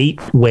the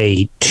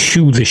gateway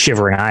to the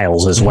Shivering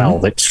Isles as well,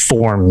 that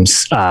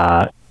forms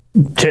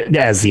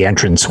as the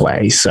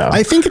entranceway. So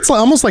I think it's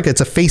almost like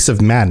it's a face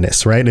of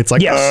madness, right? It's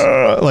like,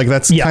 like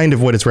that's kind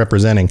of what it's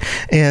representing.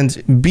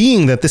 And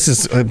being that this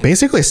is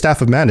basically a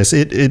staff of madness,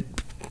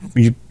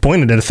 you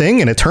point it at a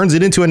thing and it turns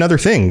it into another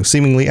thing,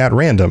 seemingly at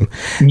random,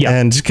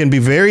 and can be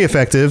very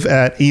effective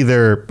at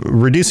either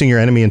reducing your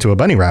enemy into a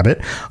bunny rabbit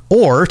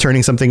or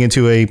turning something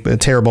into a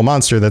terrible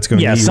monster that's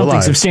going to eat you something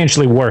alive.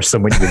 Substantially worse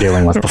than what you were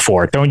dealing with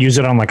before. Don't use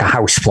it on like a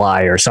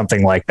housefly or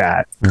something like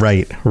that.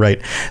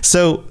 Right.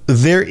 So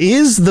there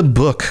is the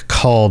book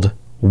called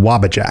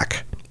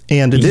Wabbajack,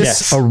 and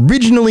this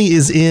originally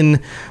is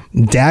in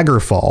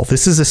Daggerfall.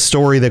 This is a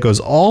story that goes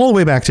all the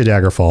way back to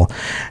Daggerfall,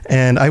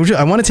 and I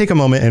want to take a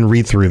moment and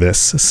read through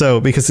this,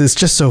 because it's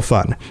just so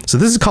fun. So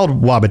this is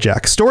called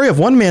Wabbajack, story of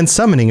one man's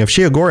summoning of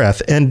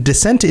Sheogorath and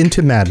descent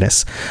into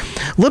madness.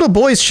 Little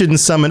boys shouldn't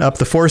summon up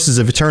the forces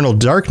of eternal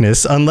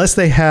darkness unless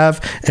they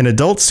have an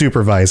adult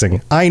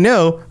supervising. I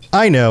know,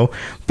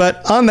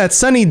 but on that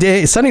sunny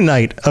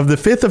night of the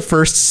 5th of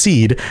first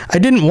seed, I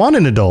didn't want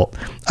an adult.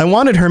 I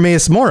wanted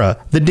Hermaeus Mora,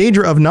 the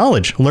Daedra of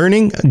knowledge,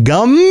 learning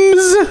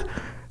gums,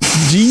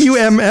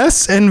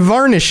 GUMS, and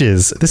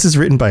varnishes. This is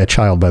written by a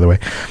child, by the way.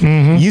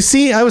 You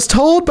see, I was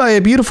told by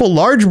a beautiful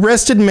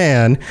large-breasted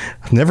man.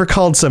 I've never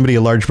called somebody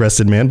a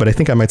large-breasted man, but I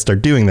think I might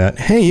start doing that.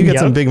 Hey, you got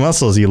some big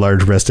muscles, you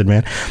large-breasted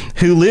man.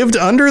 Who lived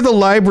under the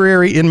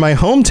library in my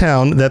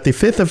hometown, that the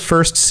 5th of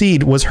first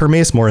seed was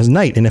Hermaeus Mora's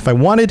night, and if I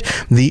wanted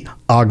the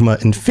Ogma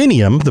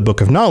Infinium, the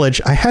Book of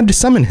Knowledge, I had to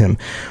summon him.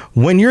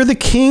 When you're the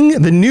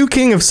king, the new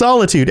king of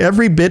solitude,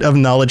 every bit of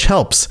knowledge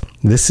helps.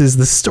 This is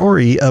the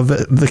story of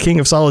the king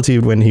of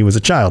solitude when he was a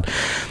child.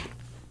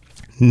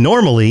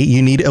 Normally,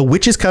 you need a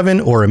witch's coven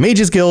or a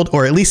mage's guild,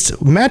 or at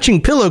least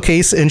matching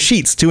pillowcase and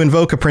sheets to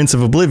invoke a prince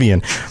of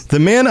oblivion. The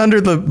man under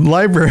the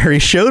library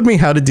showed me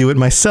how to do it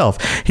myself.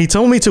 He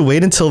told me to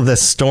wait until the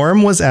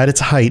storm was at its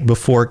height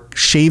before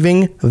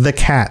shaving the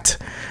cat.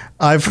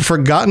 I've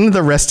forgotten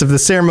the rest of the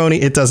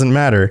ceremony. It doesn't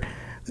matter.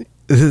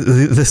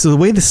 The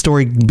way the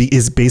story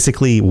is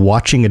basically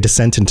watching a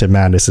descent into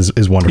madness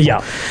is wonderful.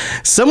 Yeah.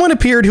 Someone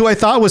appeared who I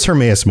thought was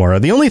Hermaeus Mora.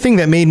 The only thing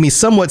that made me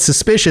somewhat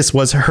suspicious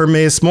was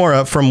Hermaeus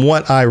Mora, from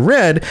what I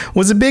read,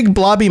 was a big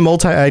blobby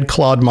multi-eyed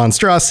clawed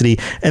monstrosity,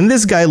 and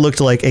this guy looked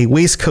like a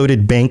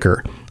waistcoated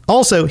banker.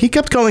 Also, he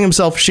kept calling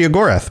himself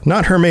Sheogorath,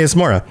 not Hermaeus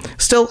Mora.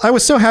 Still, I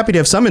was so happy to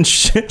have summoned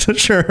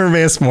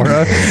Hermaeus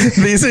Mora.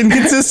 These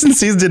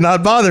inconsistencies did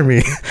not bother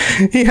me.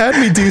 He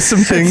had me do some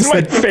things.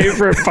 That's my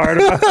favorite part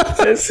about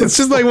this. It's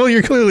just like, well,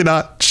 you're clearly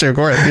not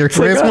Sheogorath. You're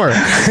Hermaeus Mora.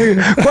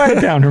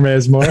 Quiet down,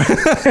 Hermaeus Mora.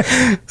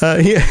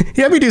 He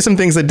had me do some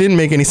things that didn't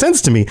make any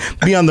sense to me,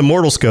 beyond the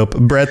mortal scope,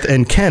 breadth,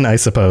 and ken, I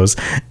suppose.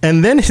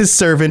 And then his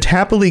servant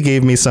happily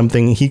gave me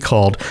something he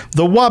called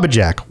the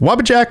Wabbajack.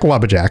 Wabbajack,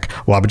 Wabbajack.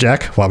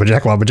 Wabbajack,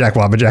 Wabbajack, Wabbajack,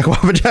 Wabbajack,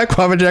 Wabbajack,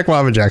 Wabbajack,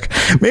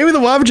 Wabbajack. Maybe the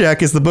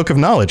Wabbajack is the book of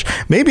knowledge.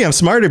 Maybe I'm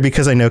smarter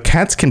because I know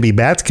cats can be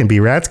bats, can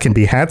be rats, can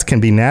be hats, can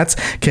be gnats,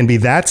 can be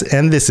that's,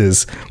 and this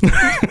is.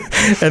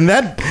 And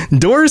that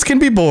doors can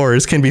be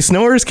bores, can be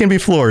snores, can be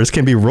floors,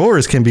 can be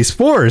roars, can be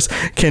spores,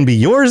 can be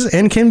yours,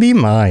 and can be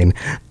mine.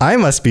 I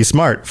must be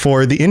smart,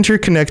 for the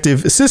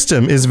interconnective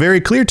system is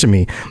very clear to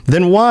me.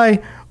 Then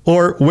why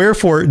or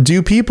wherefore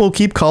do people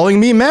keep calling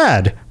me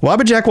mad?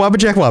 Wabbajack,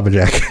 Wabbajack,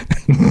 Wabbajack.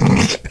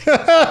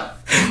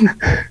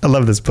 I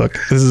love this book.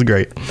 This is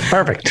great.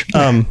 Perfect.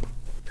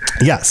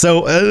 Yeah,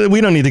 so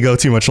we don't need to go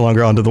too much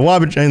longer onto the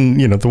Wabbajack. And,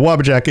 the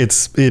Wabbajack,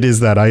 it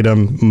is that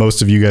item.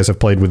 Most of you guys have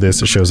played with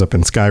this. It shows up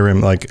in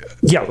Skyrim. Like,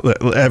 yeah,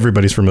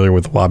 everybody's familiar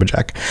with the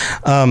Wabbajack.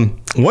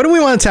 What do we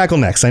want to tackle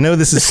next? I know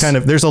this is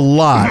there's a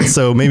lot,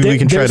 so maybe we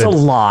can try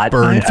to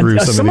burn through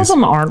some of these. Some of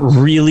them aren't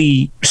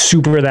really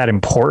super that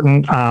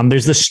important.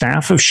 There's the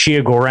Staff of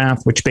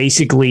Sheogorath, which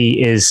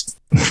basically is...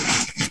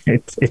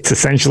 It's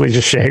essentially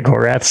just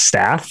Sheogorath's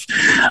staff.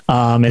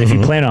 And if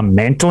you plan on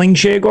mantling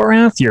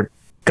Sheogorath, you're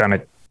going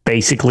to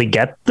basically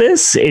get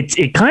this.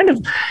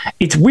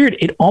 It's weird.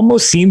 It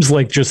almost seems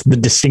like just the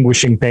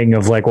distinguishing thing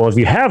of like, well, if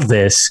you have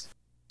this,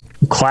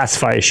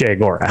 classify as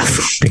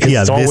Sheogorath because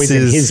it's always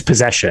in his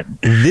possession.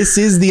 This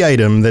is the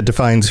item that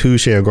defines who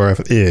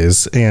Sheogorath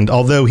is. And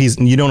although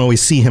you don't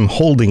always see him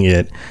holding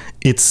it,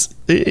 it's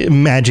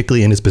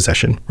magically in his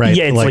possession, right?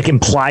 Yeah, it's like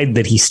implied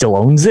that he still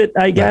owns it,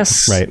 I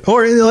guess. Right.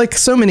 Or like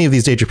so many of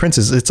these Daedric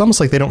princes, it's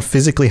almost like they don't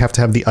physically have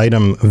to have the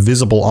item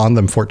visible on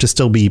them for it to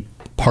still be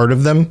part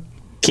of them.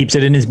 Keeps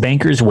it in his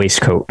banker's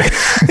waistcoat.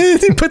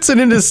 He puts it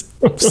in his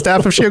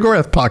Staff of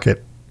Sheogorath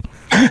pocket.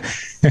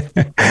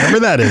 Whatever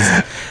that is.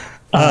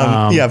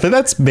 Yeah, but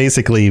that's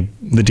basically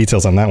the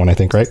details on that one, I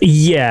think, right?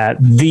 Yeah.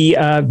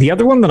 The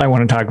other one that I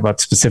want to talk about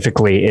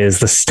specifically is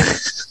the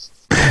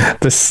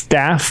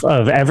Staff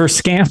of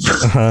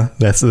Everscamp.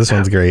 This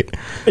one's great.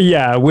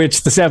 Yeah,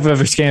 which the Staff of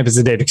Everscamp is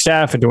a Daedric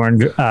staff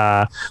adorned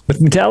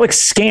with metallic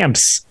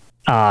scamps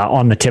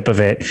on the tip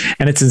of it,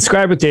 and it's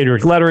inscribed with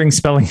Daedric lettering,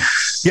 spelling.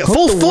 Yeah,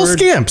 full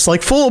scamps,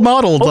 like full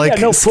modeled,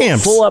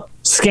 scamps. Full up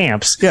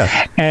scamps.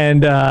 Yeah,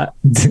 and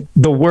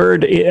the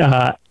word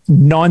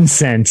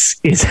nonsense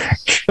is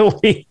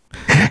actually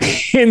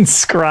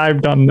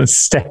inscribed on the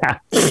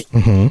staff,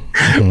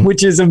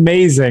 which is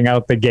amazing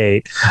out the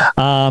gate.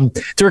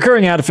 It's a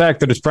recurring artifact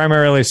that is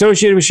primarily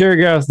associated with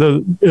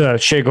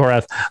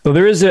Sheogorath, though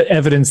there is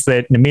evidence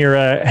that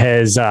Namira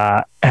has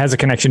a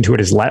connection to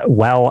it as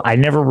well. I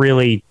never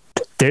really...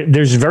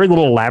 There's very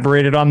little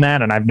elaborated on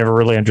that, and I've never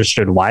really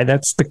understood why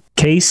that's the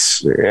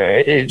case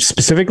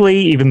specifically,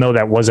 even though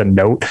that was a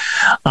note.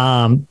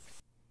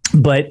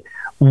 But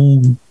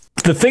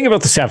the thing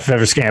about the Staff of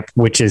Everscamp,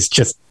 which is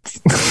just...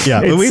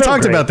 Yeah, we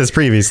talked about this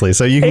previously,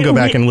 so you can go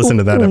back and listen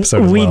to that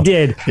episode as well. We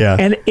did. Yeah.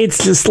 And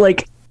it's just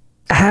like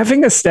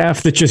having a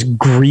staff that just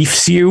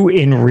griefs you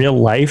in real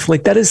life,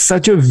 like that is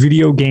such a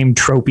video game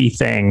tropey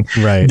thing.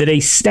 Right. That a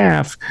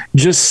staff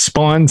just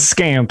spawns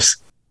scamps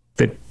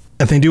that...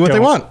 And they do what they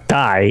want.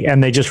 Die,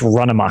 and they just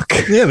run amok.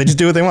 Yeah, they just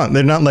do what they want.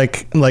 They're not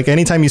like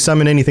anytime you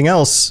summon anything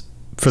else,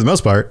 for the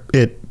most part,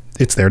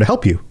 it's there to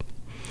help you.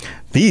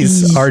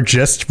 These are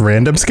just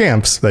random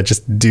scamps that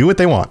just do what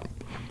they want.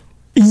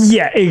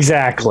 Yeah,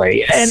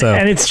 exactly.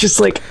 And it's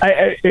just like,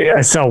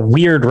 it's a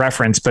weird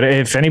reference, but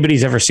if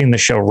anybody's ever seen the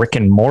show Rick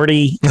and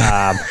Morty,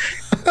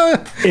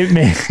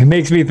 it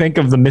makes me think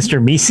of the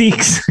Mr.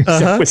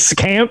 Meeseeks with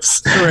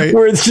scamps, right?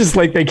 Where it's just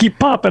like they keep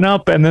popping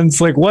up, and then it's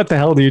like, what the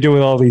hell do you do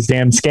with all these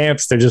damn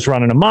scamps? They're just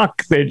running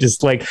amok. They're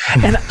just like,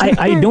 and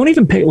I don't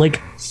even pay,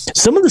 like,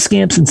 some of the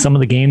scamps in some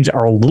of the games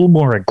are a little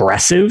more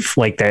aggressive.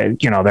 Like they're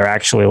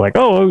actually like,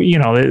 oh,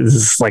 this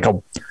is like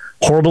a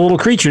horrible little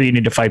creature you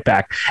need to fight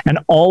back. And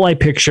all I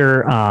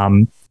picture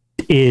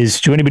is,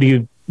 to anybody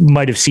who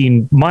might have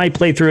seen my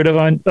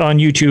playthrough on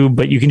YouTube,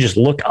 but you can just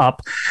look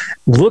up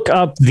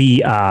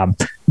the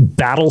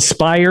Battle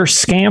Spire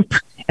scamp,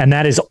 and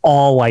that is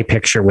all I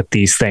picture with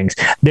these things.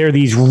 They're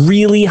these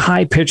really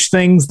high-pitched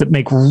things that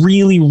make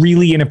really,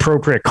 really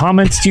inappropriate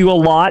comments to you a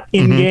lot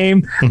in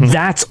game.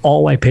 That's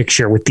all I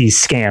picture with these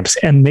scamps,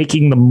 and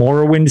making the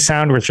Morrowind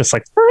sound where it's just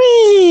like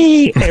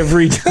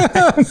every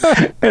time.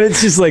 And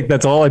it's just like,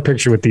 that's all I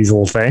picture with these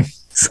little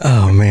things.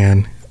 Oh,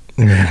 man.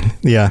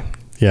 Yeah.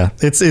 Yeah,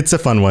 it's a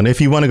fun one. If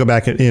you want to go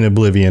back in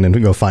Oblivion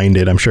and go find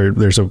it, I'm sure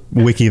there's a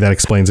wiki that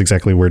explains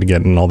exactly where to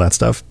get and all that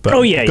stuff. But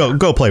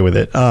go play with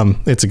it.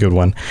 It's a good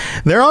one.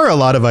 There are a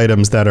lot of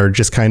items that are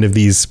just kind of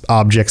these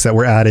objects that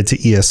were added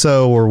to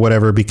ESO or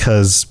whatever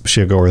because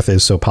Sheogorath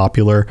is so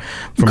popular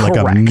from like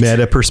a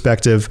meta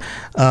perspective.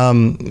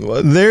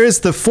 There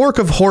is the Fork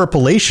of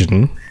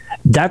Horripilation.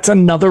 That's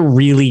another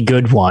really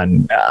good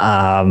one.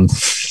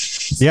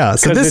 Yeah,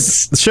 so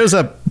this shows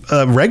up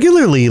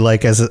regularly,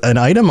 like as an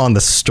item on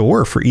the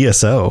store for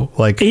ESO.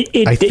 Like,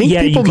 I think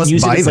people must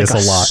buy this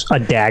like a lot. A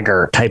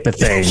dagger type of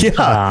thing.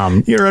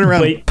 Yeah, you run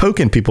around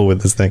poking people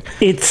with this thing.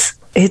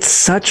 It's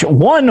such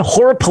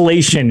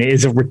horripilation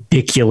is a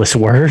ridiculous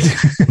word.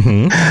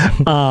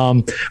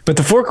 Mm-hmm. But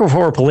the Fork of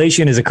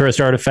Horripilation is a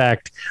cursed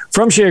artifact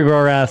from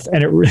Sheogorath,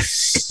 and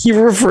he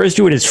refers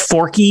to it as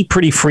Forky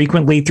pretty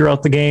frequently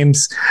throughout the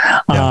games.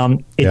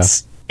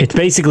 It's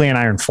basically an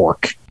iron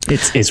fork.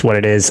 It's what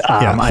it is.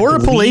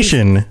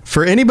 Horripilation,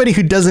 for anybody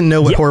who doesn't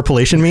know what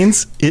horripilation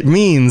means, it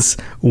means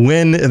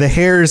when the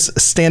hairs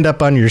stand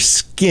up on your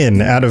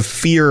skin out of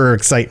fear or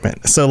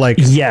excitement. So like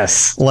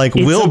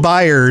Will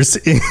Byers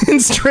in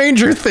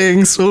Stranger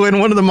Things, when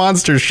one of the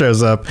monsters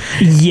shows up,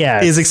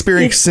 is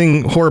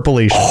experiencing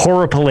horripilation.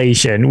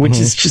 Horripilation, which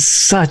is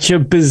just such a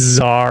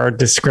bizarre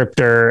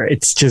descriptor.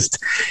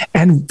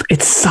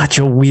 It's such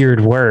a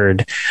weird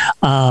word.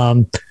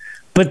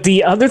 But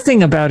the other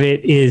thing about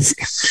it is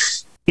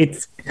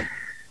it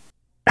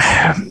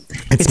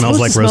smells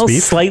like roast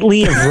beef.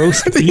 Slightly of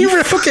roast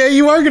beef. Okay,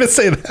 you are going to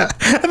say that.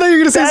 I thought you were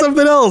going to say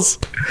something else.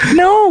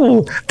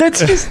 No, that's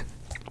just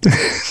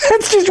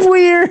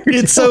weird.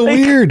 It's so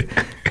weird.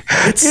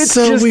 It's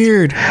so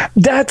weird.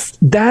 That's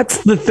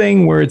the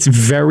thing where it's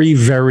very,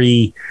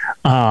 very.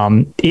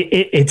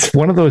 It's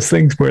one of those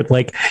things where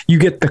like you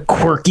get the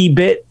quirky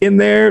bit in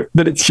there,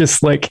 but it's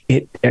just like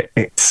it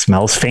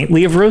smells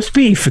faintly of roast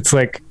beef. It's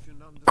like.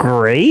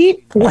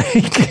 Great.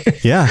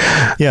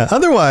 Yeah.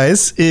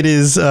 Otherwise, it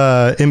is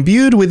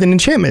imbued with an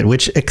enchantment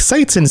which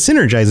excites and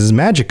synergizes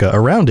magicka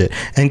around it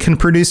and can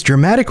produce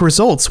dramatic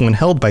results when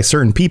held by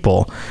certain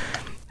people.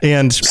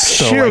 And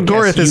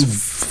Sheogorath is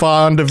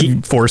fond of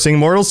forcing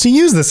mortals to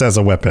use this as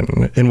a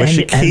weapon, in which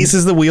it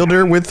cases the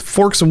wielder with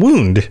Fork's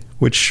wound,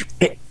 which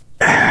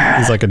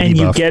is like a debuff. And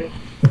you get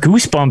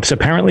goosebumps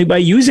apparently by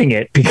using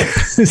it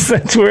because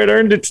that's where it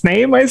earned its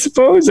name, I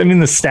suppose. I mean,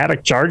 the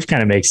static charge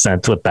kind of makes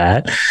sense with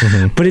that,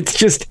 but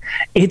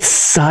it's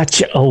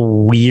such a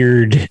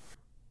weird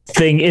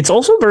thing. It's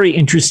also very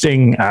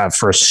interesting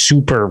for a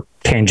super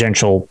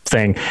tangential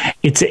thing.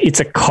 It's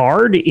a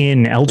card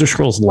in Elder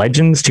Scrolls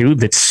Legends too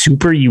that's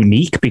super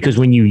unique because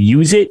when you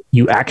use it,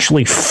 you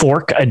actually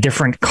fork a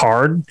different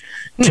card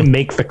to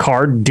make the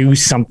card do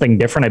something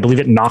different. I believe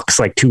it knocks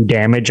like 2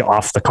 damage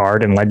off the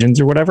card in Legends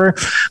or whatever.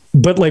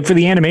 But like for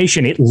the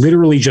animation, it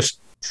literally just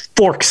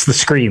forks the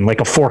screen like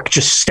a fork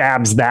just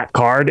stabs that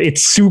card.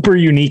 It's super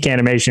unique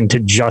animation to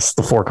just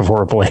the Fork of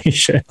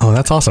Horripilation. Oh,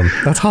 that's awesome.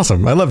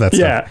 I love that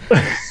stuff.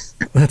 Yeah.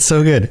 That's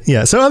so good.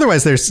 Yeah. So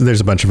otherwise, there's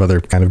a bunch of other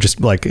kind of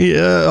just like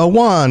a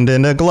wand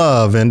and a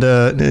glove and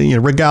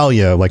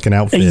regalia, like an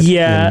outfit.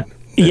 Yeah.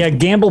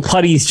 Gamble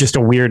Putty is just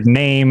a weird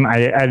name.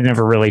 I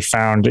never really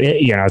found it.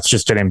 It's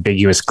just an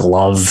ambiguous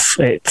glove.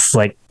 It's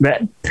like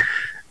that.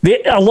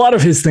 A lot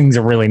of his things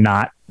are really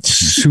not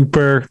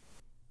super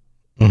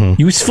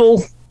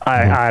useful.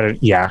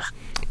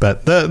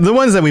 But the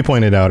ones that we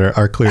pointed out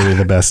are clearly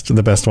the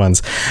best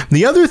ones.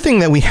 The other thing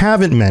that we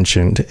haven't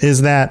mentioned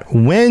is that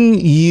when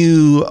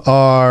you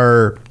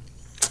are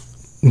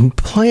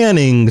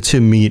planning to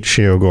meet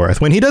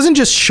Sheogorath, when he doesn't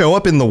just show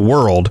up in the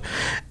world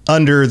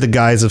under the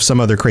guise of some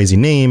other crazy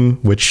name,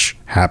 which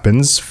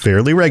happens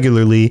fairly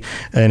regularly,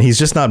 and he's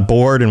just not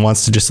bored and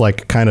wants to just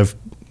like kind of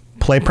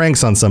play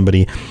pranks on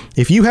somebody,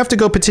 if you have to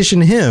go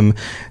petition him,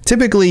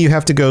 typically you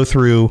have to go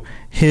through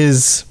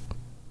his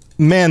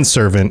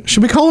manservant.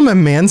 Should we call him a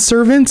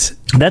manservant?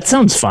 That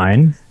sounds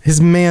fine.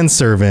 His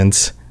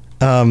manservant.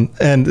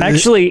 And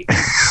actually,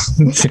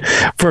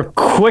 for a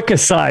quick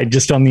aside,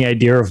 just on the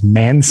idea of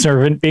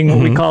manservant being what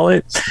we call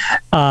it,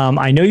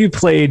 I know you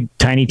played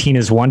Tiny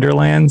Tina's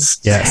Wonderlands.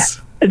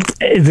 Yes.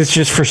 This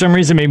just for some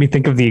reason made me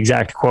think of the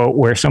exact quote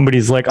where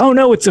somebody's like, "Oh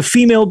no, it's a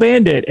female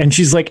bandit," and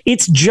she's like,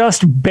 "It's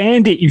just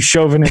bandit, you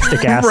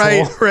chauvinistic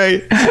asshole."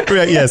 Right.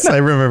 Yes, I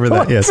remember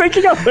that. Yes.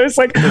 Freaking out. It's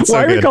like,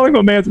 why are we calling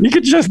him a man? He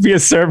could just be a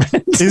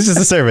servant. He's just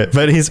a servant,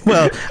 but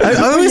I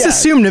always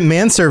assumed that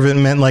manservant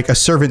meant like a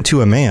servant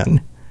to a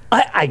man.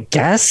 I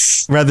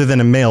guess. Rather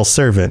than a male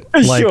servant.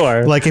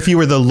 Sure. Like if you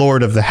were the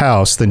lord of the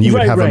house, then you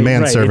would have a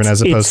manservant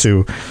as opposed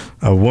to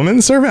a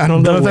woman servant. I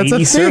don't know if that's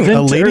a thing.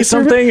 A lady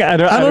something. I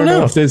don't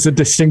know if there's a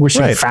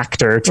distinguishing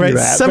factor to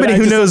that. Somebody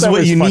who knows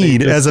what you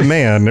need as a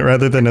man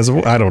rather than as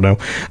I don't know.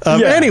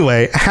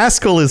 Anyway,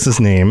 Haskell is his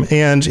name,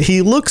 and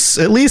he looks,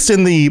 at least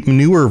in the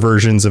newer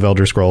versions of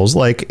Elder Scrolls,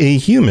 like a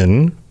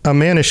human, a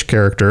mannish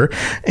character,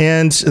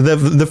 and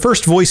the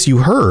first voice you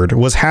heard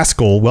was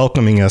Haskell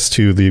welcoming us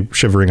to the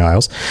Shivering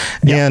Isles,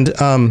 and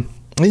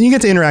And you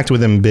get to interact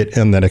with him a bit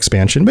in that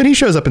expansion, but he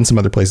shows up in some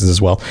other places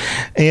as well.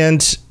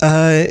 And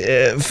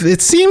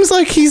it seems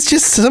like he's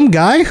just some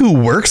guy who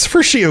works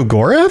for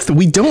Sheogorath.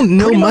 We don't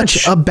know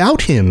much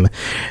about him.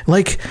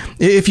 Like,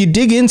 if you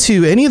dig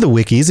into any of the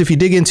wikis, if you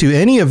dig into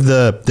any of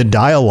the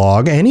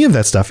dialogue, any of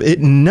that stuff,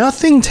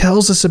 nothing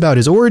tells us about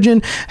his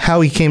origin,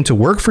 how he came to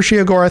work for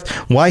Sheogorath,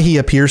 why he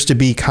appears to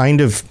be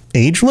kind of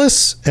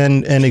ageless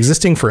and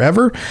existing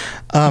forever.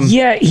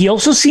 Yeah, he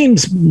also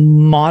seems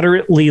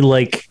moderately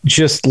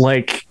just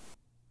like,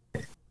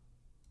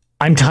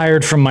 I'm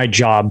tired from my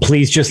job.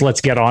 Please just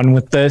let's get on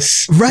with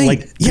this. Right.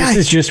 Like, this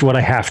is just what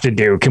I have to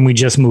do. Can we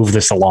just move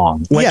this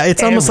along? Like, yeah,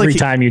 it's almost like every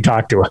time you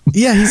talk to him.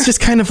 Yeah, he's just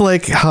kind of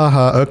like,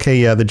 haha, okay,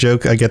 yeah, the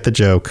joke, I get the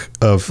joke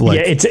of like.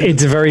 Yeah,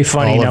 it's very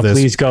funny. Now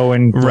please go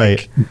and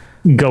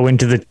go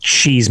into the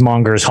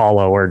cheesemonger's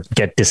hollow or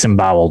get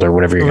disemboweled or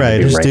whatever you're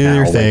going to do. Just do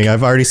your thing.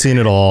 I've already seen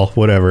it all,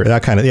 whatever.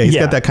 That kind of, he's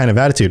got that kind of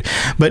attitude.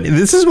 But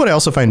this is what I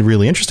also find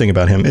really interesting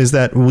about him is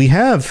that we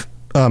have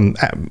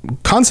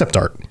concept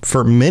art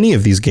for many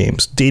of these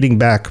games dating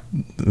back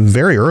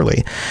very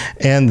early.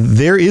 And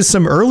there is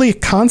some early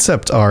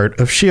concept art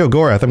of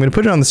Sheogorath. I'm going to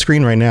put it on the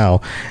screen right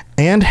now.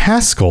 And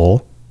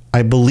Haskell.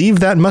 I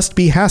believe that must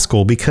be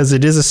Haskell because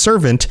it is a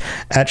servant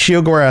at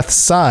Sheogorath's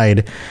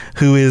side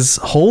who is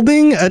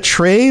holding a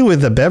tray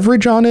with a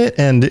beverage on it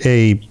and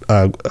a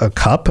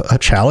cup, a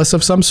chalice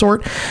of some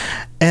sort.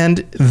 And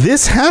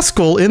this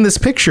Haskell in this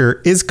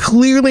picture is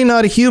clearly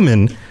not a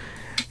human.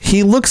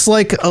 He looks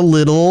like a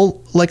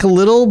little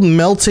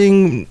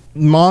melting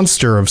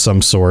monster of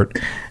some sort.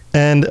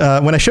 And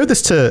when I showed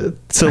this to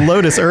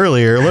Lotus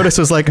earlier, Lotus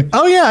was like,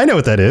 "Oh yeah, I know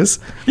what that is."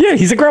 Yeah,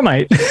 he's a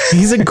Grummite.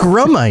 He's a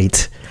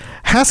Grummite.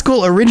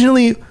 Haskell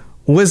originally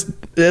was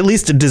at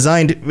least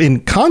designed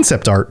in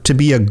concept art to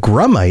be a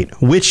Grummite,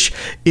 which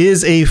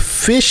is a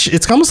fish.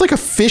 It's almost like a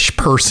fish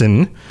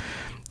person.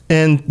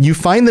 And you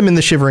find them in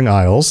the Shivering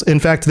Isles. In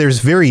fact, there's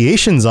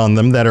variations on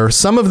them that are,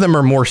 some of them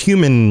are more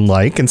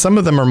human-like, and some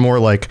of them are more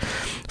like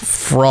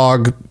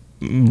frog,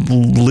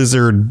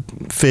 lizard,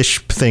 fish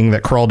thing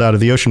that crawled out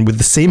of the ocean with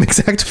the same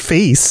exact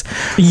face.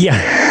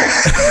 Yeah.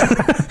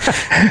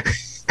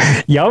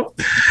 Yep.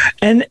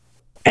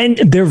 And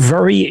they're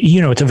very,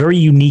 it's a very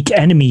unique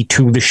enemy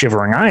to the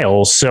Shivering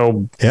Isles.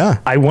 So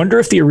yeah, I wonder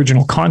if the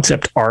original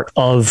concept art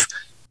of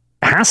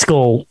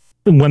Haskell,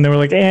 when they were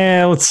like,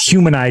 let's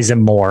humanize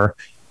him more.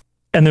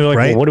 And they're like,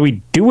 well, what do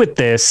we do with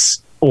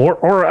this?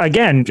 Or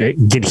again,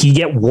 did he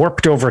get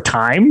warped over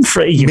time?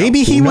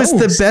 Maybe he was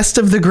the best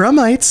of the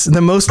Grummites,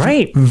 the most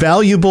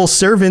valuable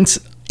servant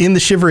in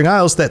the Shivering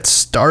Isles that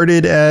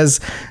started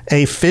as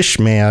a fish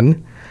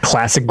man.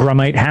 Classic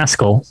Grummite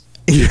Haskell.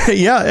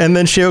 Yeah, and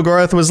then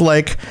Sheogorath was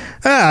like,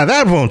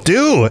 that won't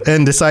do,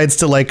 and decides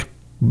to like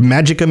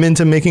magic him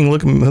into making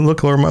look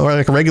more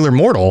like a regular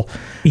mortal.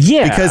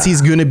 Yeah, because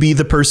he's going to be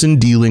the person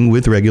dealing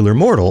with regular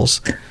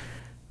mortals.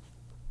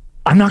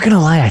 I'm not going to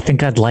lie. I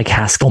think I'd like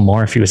Haskell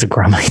more if he was a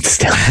Grummite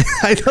still.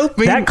 I don't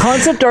mean that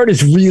concept art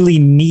is really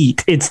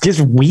neat. It's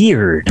just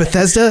weird.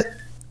 Bethesda,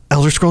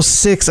 Elder Scrolls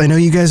 6. I know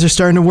you guys are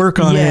starting to work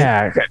on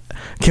it.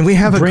 Can we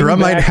have a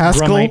Grummite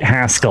Haskell? Grummite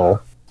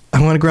Haskell.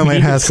 I want a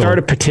Grummite Haskell. Start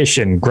a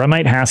petition.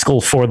 Grummite Haskell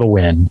for the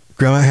win.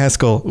 Grummite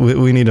Haskell.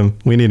 We need him.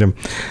 We need him.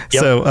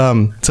 Yep.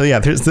 So yeah,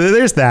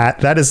 there's that.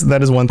 That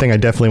is one thing I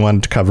definitely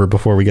wanted to cover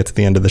before we get to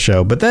the end of the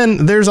show. But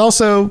then there's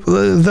also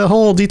the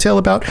whole detail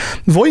about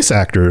voice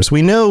actors.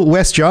 We know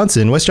Wes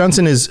Johnson. Wes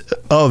Johnson is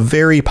a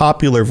very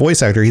popular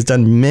voice actor. He's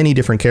done many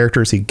different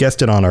characters. He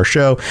guested on our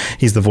show.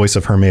 He's the voice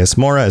of Hermaeus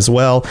Mora as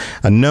well.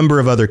 A number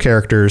of other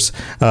characters.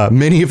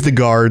 Many of the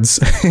guards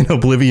in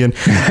Oblivion.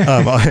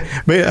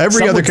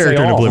 Every other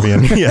character in Oblivion.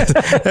 Yes.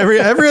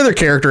 Every other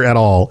character at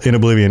all in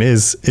Oblivion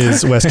is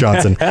Wes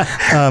Johnson.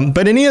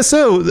 But in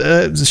ESO,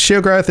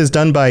 Sheogorath is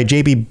done by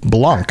JB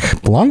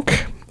Blanc.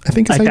 Blanc? I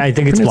think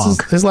it's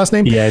Blanc. His last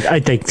name? Yeah, I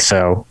think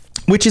so.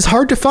 Which is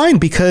hard to find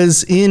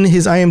because in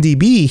his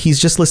IMDb, he's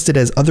just listed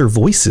as other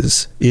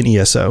voices in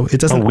ESO. It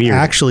doesn't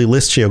actually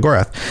list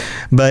Sheogorath.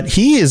 But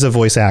he is a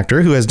voice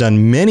actor who has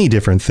done many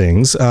different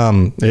things.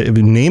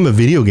 Name a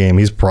video game,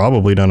 he's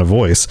probably done a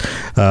voice.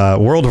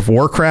 World of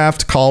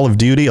Warcraft, Call of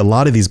Duty, a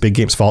lot of these big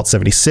games. Fallout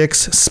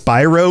 76,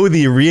 Spyro,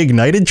 the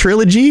Reignited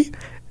trilogy.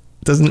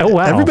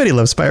 Everybody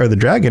loves Spyro the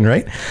Dragon,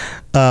 right?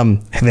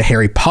 The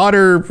Harry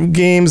Potter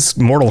games,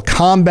 Mortal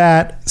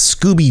Kombat,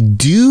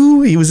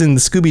 Scooby-Doo. He was in the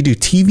Scooby-Doo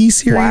TV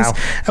series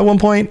at one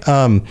point.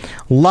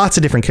 Lots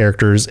of different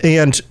characters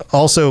and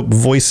also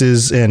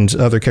voices and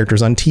other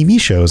characters on TV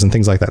shows and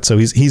things like that. So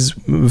he's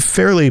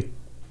fairly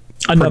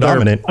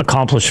predominant,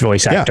 accomplished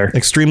voice actor.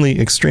 Extremely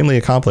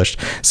accomplished.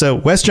 So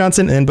Wes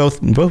Johnson and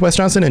both Wes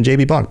Johnson and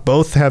JB Blanc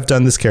both have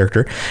done this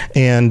character.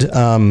 And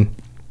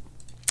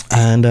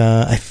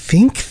I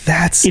think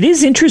it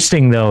is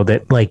interesting though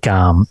that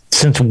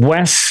since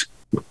Wes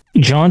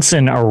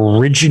Johnson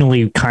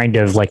originally kind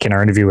of like in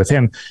our interview with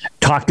him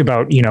talked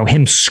about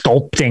him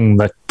sculpting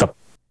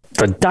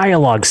the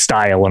dialogue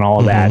style and all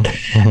of that,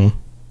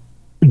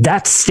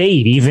 that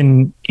stayed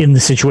even in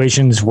the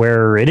situations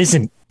where it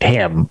isn't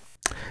him.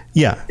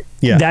 Yeah.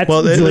 Yeah. At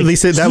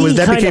least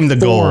that became the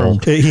goal.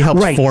 He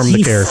helped form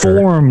the character.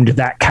 He formed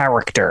that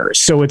character.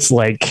 So it's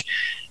like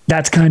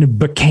that's kind of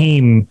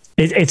became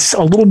it's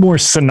a little more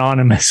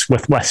synonymous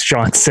with Wes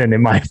Johnson,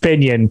 in my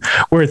opinion,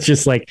 where it's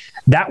just like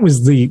that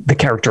was the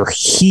character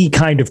he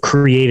kind of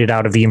created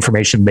out of the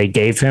information they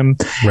gave him.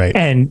 Right.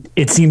 And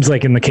it seems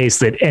like in the case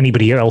that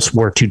anybody else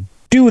were to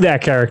do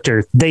that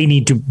character, they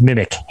need to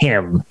mimic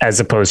him as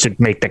opposed to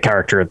make the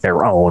character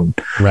their own.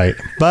 Right.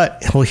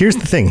 But here's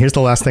the thing. Here's the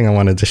last thing I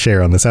wanted to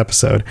share on this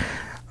episode.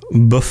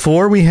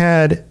 Before we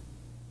had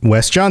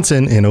Wes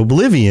Johnson in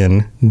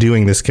Oblivion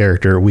doing this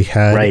character, we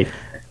had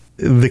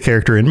the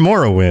character in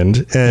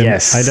Morrowind, and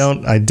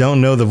I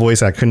don't know the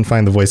voice. I couldn't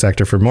find the voice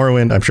actor for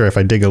Morrowind. I'm sure if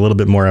I dig a little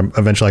bit more,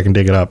 eventually I can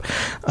dig it up.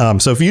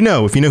 So if you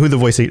know who the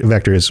voice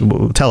actor is,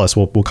 tell us.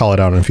 We'll call it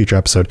out in a future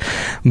episode.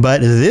 But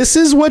this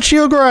is what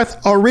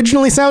Sheogorath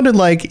originally sounded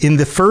like in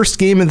the first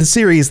game of the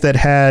series that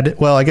had.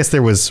 Well, I guess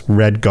there was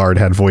Redguard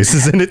had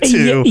voices in it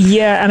too.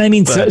 Yeah, and I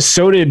mean,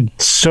 so did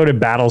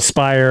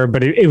Battlespire,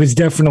 but it was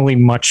definitely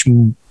much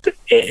more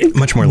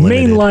limited.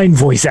 Mainline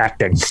voice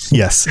acting.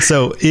 Yes.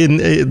 So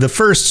in the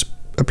first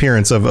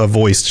appearance of a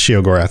voiced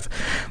Sheogorath,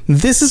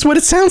 this is what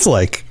it sounds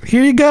like.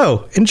 Here you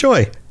go.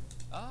 Enjoy.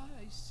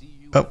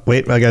 Oh,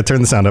 wait. I got to turn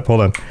the sound up.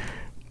 Hold on.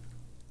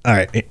 All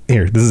right.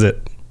 Here. This is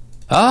it.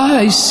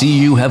 I see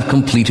you have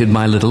completed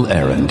my little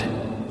errand.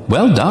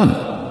 Well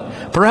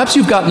done. Perhaps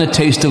you've gotten a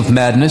taste of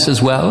madness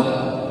as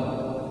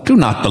well? Do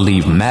not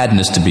believe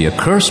madness to be a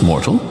curse,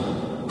 mortal.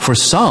 For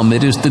some,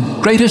 it is the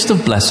greatest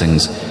of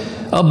blessings.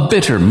 A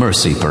bitter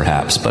mercy,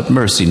 perhaps, but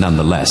mercy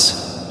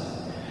nonetheless.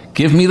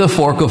 Give me the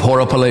fork of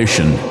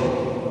horripilation.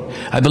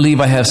 I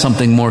believe I have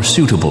something more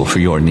suitable for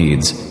your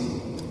needs.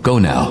 Go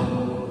now.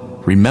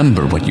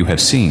 Remember what you have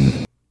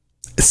seen.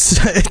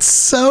 It's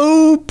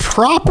so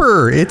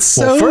proper. It's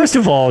so. Well, first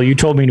of all, you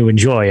told me to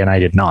enjoy, and I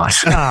did not.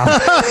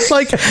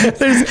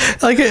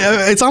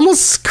 It's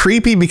almost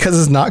creepy because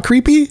it's not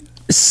creepy.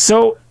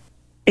 So.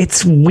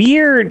 It's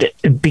weird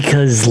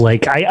because,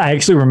 like, I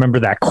actually remember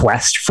that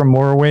quest from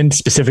Morrowind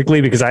specifically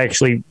because I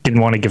actually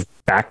didn't want to give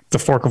back the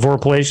Fork of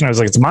Horripilation. I was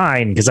like, it's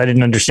mine, because I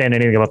didn't understand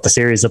anything about the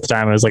series at the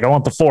time. I was like, I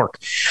want the fork.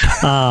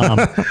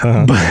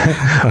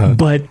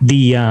 But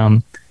the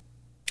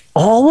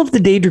all of the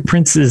Daedric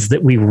princes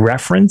that we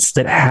reference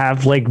that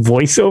have like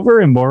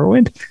voiceover in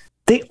Morrowind,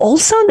 they all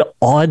sound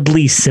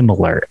oddly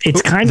similar.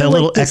 It's kind of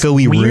like little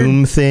echoey weird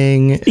room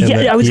thing.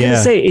 Yeah, I was going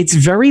to say it's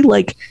very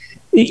like.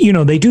 You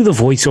know, they do the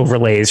voice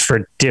overlays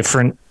for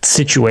different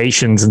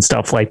situations and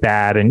stuff like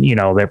that. And, you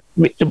know, their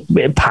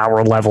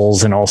power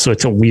levels and all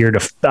sorts of weird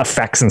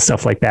effects and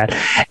stuff like that.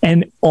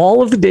 And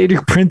all of the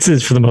Daedric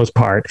princes, for the most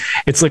part,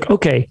 it's like,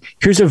 okay,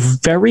 here's a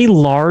very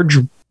large,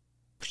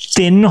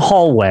 thin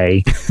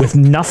hallway with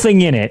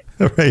nothing in it.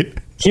 Right.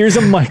 Here's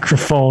a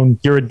microphone.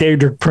 You're a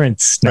Daedric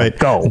prince. Now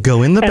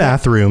Go in the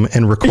bathroom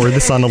and record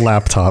this on a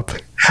laptop.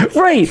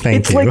 Right.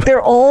 It's like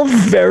they're all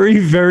very,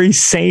 very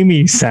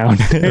samey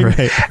sounding.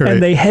 Right.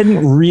 And they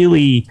hadn't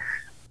really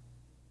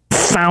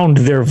found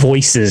their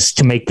voices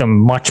to make them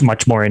much,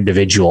 much more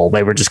individual.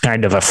 They were just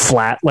kind of a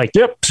flat, like,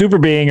 yep, super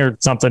being or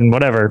something,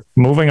 whatever.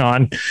 Moving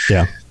on.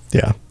 Yeah.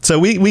 Yeah. So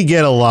we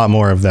get a lot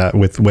more of that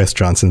with Wes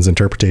Johnson's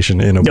interpretation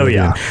in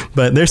Oblivion. Oh, yeah.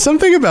 But there's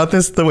something about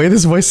this, the way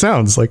this voice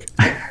sounds like.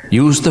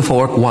 Use the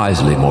fork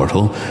wisely,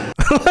 mortal.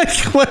 Like,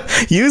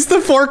 what? Use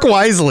the fork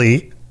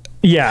wisely.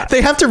 Yeah.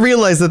 They have to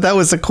realize that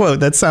was a quote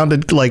that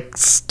sounded like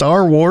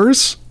Star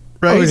Wars,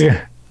 right? Oh,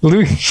 yeah.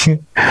 Luke.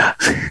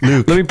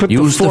 Let me put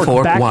Use the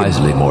fork back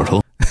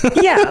mortal.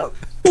 Yeah.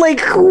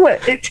 Like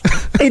what?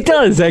 It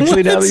does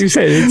actually. Now that you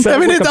say it. I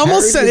mean, it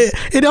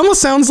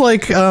almost sounds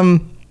like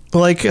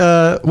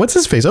what's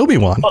his face?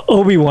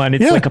 Obi-Wan.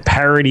 It's like a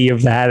parody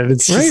of that. And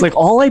it's just like,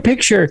 all I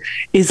picture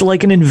is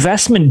like an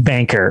investment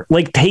banker,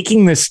 like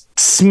taking this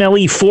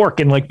smelly fork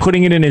and like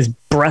putting it in his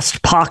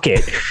breast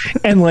pocket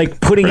and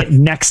like putting it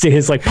next to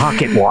his like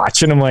pocket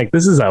watch. And I'm like,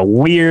 this is a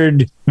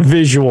weird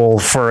visual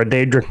for a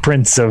Daedric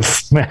Prince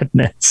of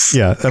Madness.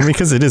 Yeah. I mean,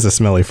 because it is a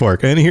smelly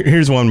fork. And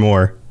here's one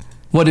more.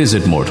 What is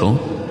it, mortal?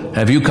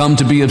 Have you come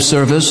to be of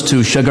service to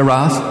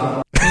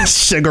Sheogorath?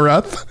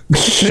 Sheogorath?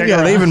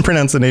 Yeah, they even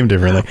pronounce the name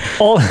differently.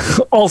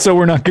 Also,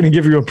 we're not going to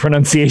give you a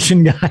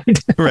pronunciation guide.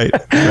 Right.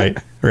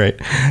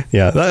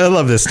 Yeah, I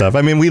love this stuff.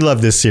 I mean, we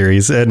love this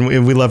series, and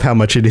we love how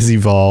much it has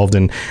evolved.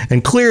 And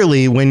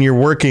clearly, when you're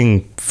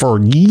working for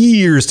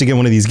years to get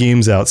one of these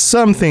games out,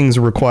 some things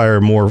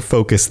require more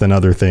focus than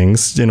other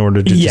things in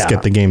order to just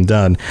get the game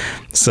done.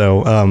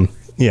 So,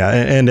 yeah,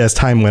 and as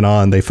time went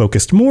on, they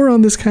focused more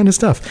on this kind of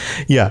stuff.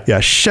 Yeah,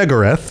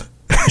 Sheogorath.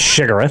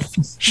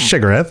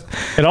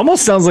 It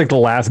almost sounds like the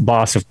last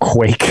boss of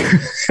Quake.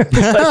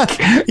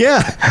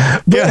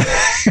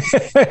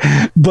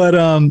 But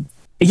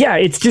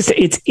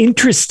it's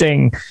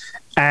interesting,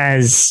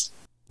 as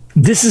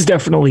this is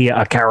definitely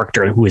a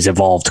character who has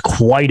evolved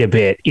quite a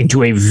bit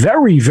into a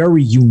very,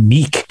 very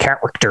unique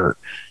character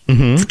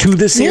to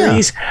the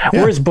series.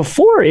 Whereas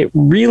before, it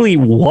really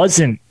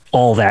wasn't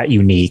all that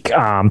unique.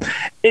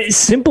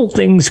 Simple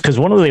things, because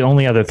one of the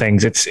only other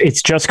things,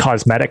 it's just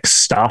cosmetic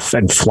stuff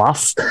and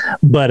fluff,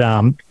 but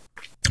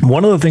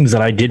one of the things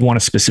that I did want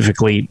to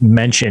specifically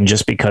mention,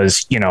 just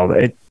because,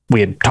 we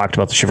had talked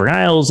about the Shivering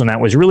Isles, and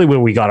that was really where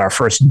we got our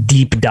first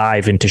deep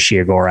dive into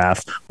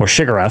Sheogorath,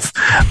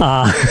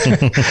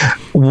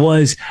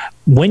 was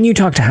when you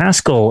talk to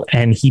Haskell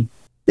and he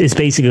is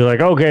basically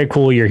like, okay,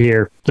 cool, you're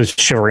here, the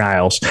Shivering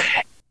Isles.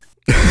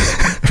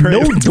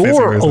 No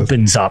door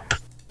opens up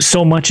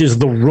so much as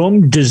the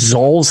room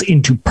dissolves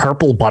into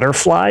purple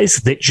butterflies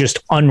that just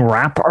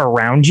unwrap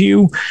around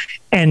you,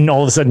 and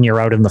all of a sudden you're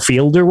out in the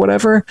field or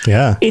whatever.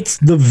 Yeah. It's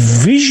the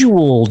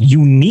visual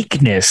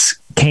uniqueness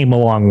came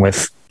along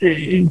with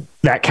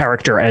that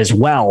character as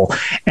well.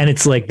 And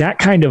it's like that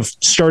kind of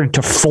started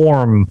to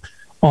form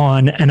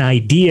on an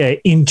idea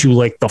into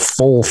like the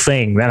full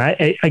thing.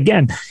 And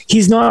again,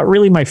 he's not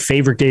really my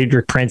favorite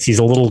Daedric prince. He's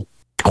a little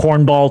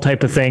cornball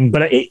type of thing,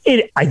 but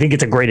I think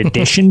it's a great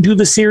addition to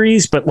the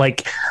series. But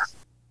like,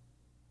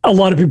 a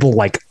lot of people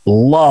like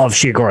love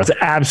Sheogorath,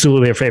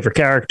 absolutely their favorite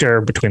character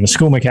between the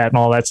Skooma Cat and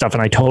all that stuff,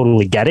 and I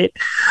totally get it.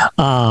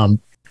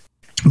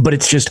 But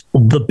it's just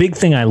the big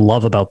thing I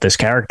love about this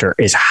character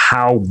is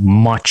how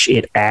much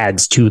it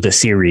adds to the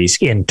series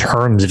in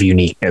terms of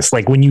uniqueness.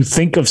 Like when you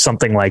think of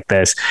something like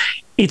this,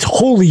 it's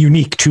wholly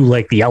unique to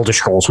like the Elder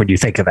Scrolls when you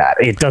think of that.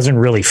 It doesn't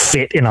really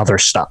fit in other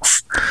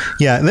stuff.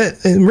 Yeah,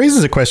 it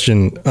raises a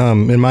question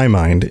in my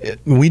mind.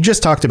 We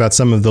just talked about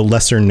some of the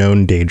lesser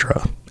known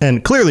Daedra.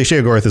 And clearly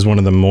Sheogorath is one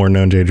of the more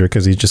known Daedra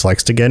because he just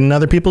likes to get in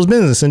other people's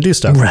business and do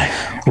stuff.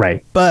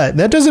 Right. But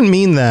that doesn't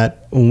mean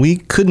that we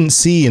couldn't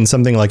see in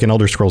something like an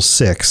Elder Scrolls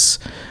 6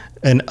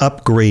 an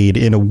upgrade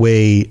in a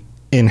way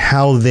in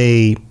how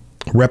they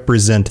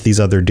represent these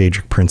other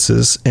Daedric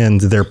princes and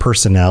their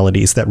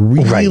personalities that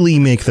really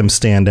make them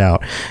stand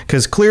out.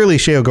 Because clearly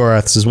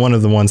Sheogorath is one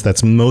of the ones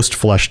that's most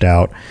fleshed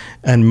out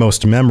and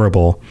most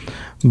memorable.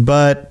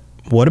 But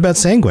what about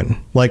Sanguine?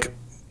 Like,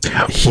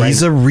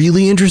 he's a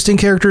really interesting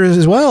character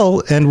as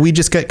well, and we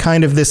just get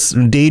kind of this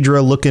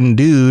Daedra looking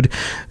dude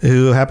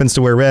who happens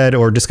to wear red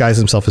or disguise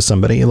himself as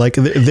somebody. Like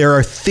there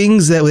are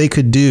things that they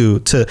could do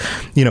to,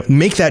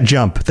 make that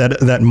jump, that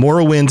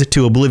Morrowind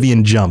to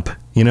Oblivion jump,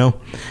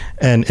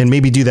 and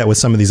maybe do that with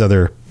some of these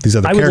other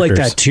characters. I would like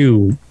that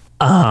too.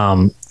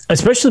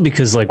 Especially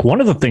because like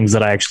one of the things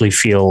that I actually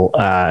feel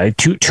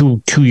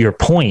to your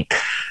point,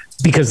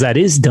 because that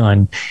is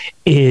done,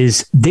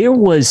 is there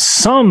was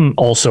some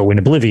also in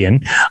Oblivion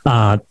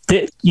that,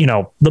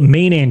 the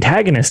main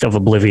antagonist of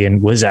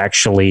Oblivion was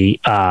actually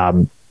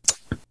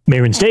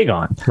Mehrunes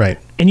Dagon. Right.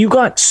 And you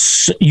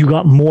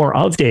got more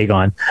of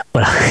Dagon,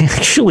 but I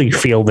actually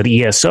feel that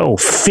ESO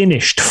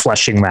finished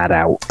fleshing that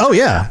out. Oh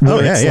yeah.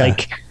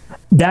 Like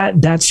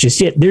that's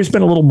just it. There's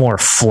been a little more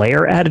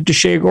flair added to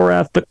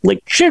Sheogorath, but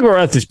like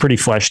Sheogorath is pretty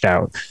fleshed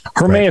out.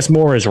 Hermaeus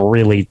Mora is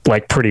really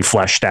like pretty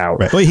fleshed out.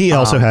 Right. Well, he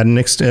also had an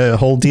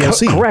whole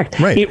DLC. Correct.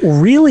 Right. It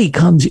really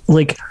comes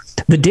like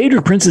the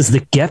Daedric princes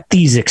that get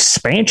these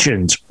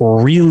expansions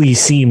really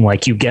seem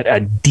like you get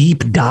a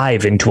deep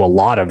dive into a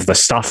lot of the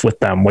stuff with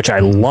them, which I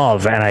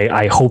love. And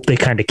I hope they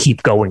kind of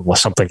keep going with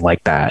something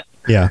like that.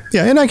 Yeah.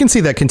 Yeah. And I can see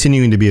that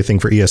continuing to be a thing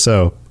for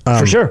ESO.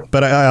 For sure.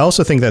 But I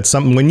also think that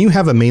when you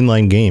have a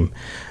mainline game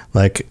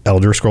like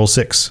Elder Scrolls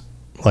 6,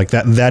 like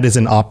that is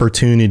an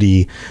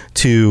opportunity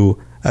to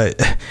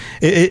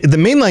the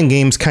mainline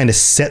games kind of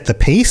set the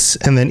pace,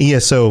 and then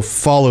ESO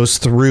follows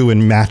through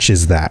and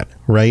matches that,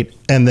 right?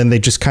 And then they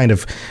just kind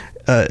of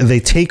they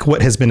take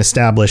what has been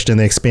established and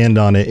they expand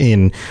on it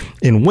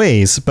in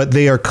ways, but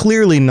they are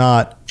clearly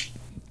not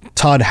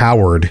Todd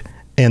Howard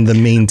and the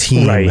main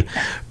team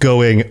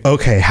going,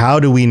 okay, how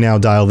do we now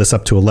dial this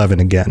up to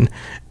 11 again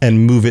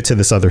and move it to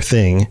this other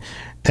thing?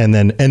 And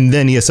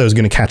then ESO is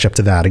going to catch up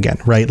to that again,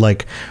 right?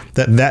 Like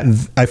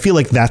that I feel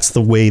like that's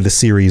the way the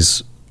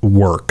series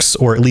works,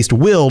 or at least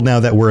will, now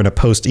that we're in a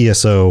post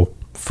ESO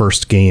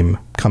first game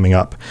coming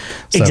up.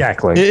 So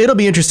exactly. It'll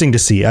be interesting to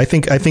see. I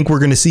think we're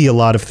going to see a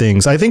lot of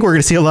things. I think we're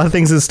going to see a lot of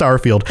things in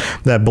Starfield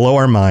that blow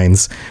our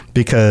minds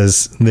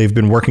because they've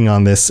been working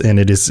on this and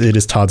it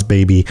is Todd's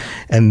baby.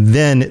 And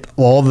then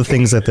all the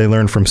things that they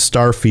learned from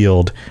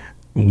Starfield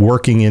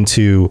working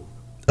into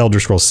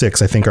Elder Scrolls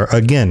 6, I think are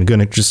again going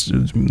to just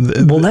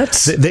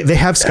they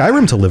have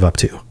Skyrim to live up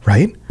to,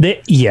 right?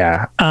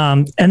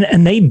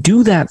 And they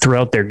do that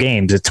throughout their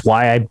games. It's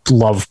why I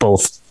love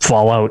both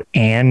Fallout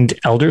and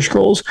Elder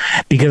Scrolls,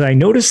 because I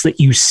noticed that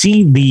you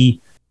see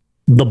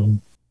the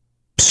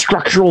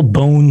structural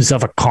bones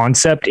of a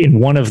concept in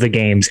one of the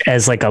games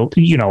as like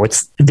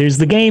there's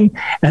the game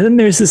and then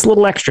there's this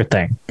little extra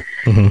thing.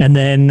 Mm-hmm. And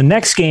then the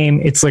next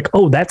game, it's like,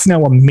 oh, that's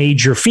now a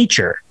major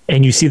feature.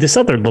 And you see this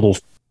other little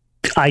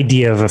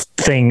idea of a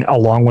thing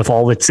along with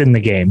all that's in the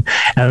game,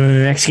 and then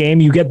the next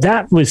game you get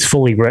that was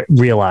fully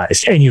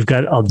realized, and you've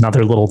got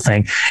another little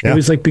thing. It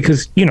was like,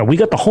 because we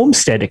got the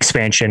Homestead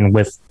expansion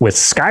with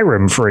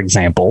Skyrim, for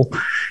example,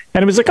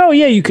 and it was like, oh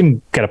yeah, you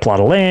can get a plot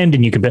of land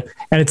and you can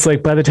and it's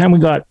like by the time we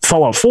got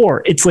Fallout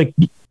 4, it's like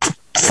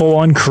full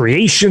on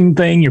creation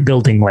thing. You're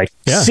building like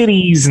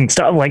cities and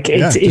stuff, like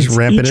it's just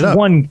ramping it up.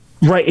 One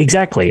Right,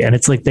 exactly. And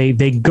it's like they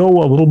go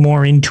a little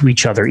more into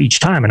each other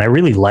each time, and I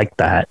really like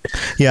that.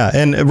 Yeah,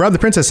 and Rob the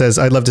Princess says,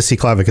 I'd love to see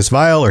Clavicus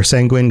Vile or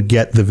Sanguine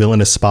get the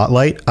villainous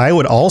spotlight. I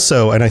would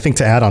also, and I think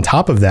to add on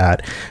top of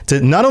that, to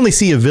not only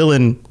see a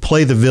villain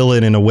play the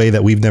villain in a way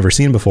that we've never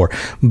seen before,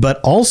 but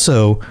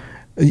also,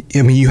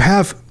 I mean, you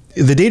have,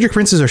 the Daedric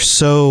princes are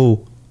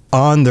so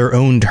on their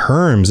own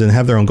terms and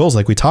have their own goals,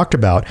 like we talked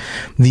about.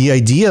 The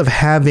idea of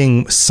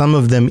having some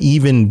of them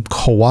even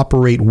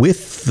cooperate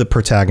with the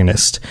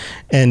protagonist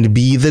and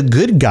be the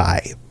good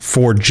guy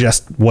for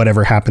just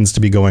whatever happens to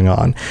be going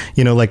on,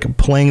 you know, like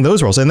playing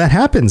those roles. And that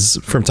happens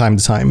from time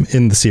to time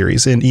in the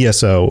series, in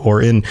ESO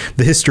or in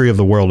the history of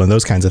the world and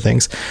those kinds of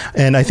things.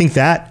 And I think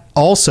that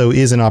also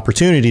is an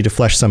opportunity to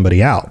flesh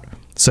somebody out.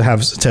 So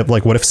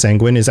like, what if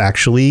Sanguine is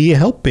actually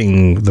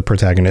helping the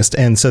protagonist?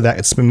 And so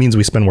that means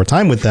we spend more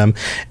time with them,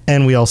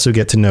 and we also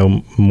get to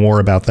know more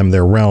about them,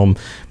 their realm,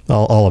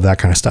 all of that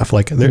kind of stuff.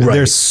 Like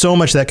there's so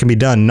much that can be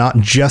done, not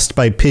just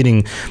by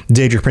pitting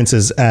Daedric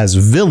princes as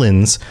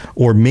villains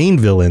or main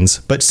villains,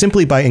 but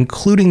simply by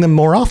including them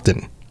more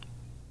often.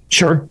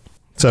 Sure.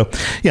 So,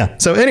 yeah.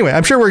 So anyway,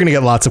 I'm sure we're going to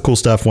get lots of cool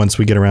stuff once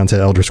we get around to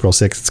Elder Scrolls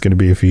 6. It's going to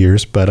be a few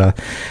years, but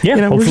yeah,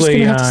 you know,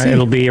 hopefully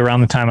it'll be around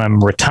the time I'm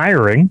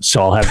retiring,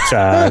 so I'll have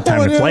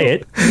time to play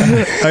it.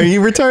 Are you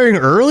retiring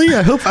early?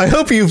 I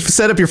hope you've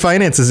set up your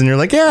finances and you're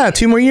like, yeah,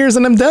 2 more years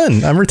and I'm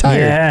done. I'm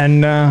retired. Yeah,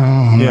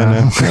 no.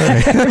 No.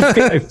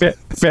 I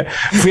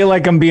feel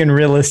like I'm being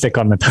realistic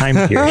on the time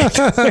period.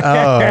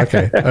 Oh,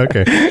 okay.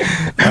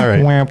 All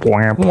right. Wamp,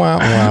 wamp.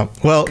 Wow.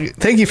 Well,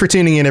 thank you for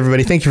tuning in,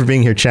 everybody. Thank you for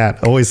being here,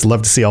 chat. Always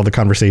love to see all the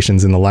conversations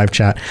in the live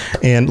chat.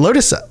 And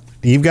Lotus,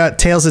 you've got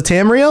Tales of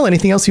Tamriel.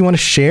 Anything else you want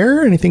to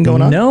share? Anything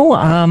going on? No,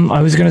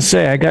 I was going to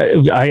say,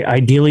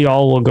 ideally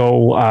all will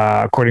go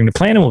according to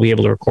plan, and we'll be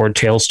able to record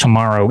Tales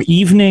tomorrow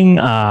evening.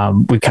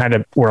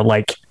 We're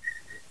like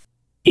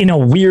in a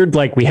weird,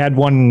 like we had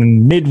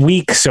one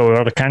midweek, so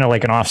we're kind of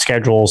like an off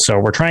schedule. So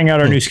we're trying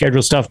out our new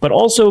schedule stuff, but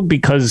also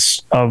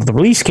because of the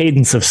release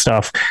cadence of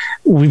stuff,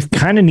 we've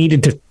kind of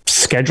needed to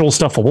schedule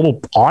stuff a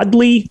little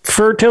oddly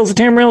for Tales of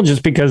Tamriel,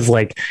 just because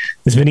like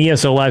there's been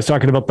ESO Lives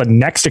talking about the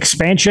next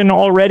expansion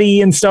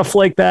already and stuff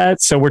like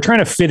that. So we're trying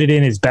to fit it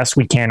in as best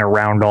we can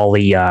around all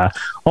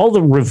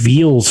the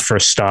reveals for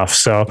stuff.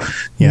 So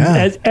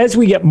yeah, as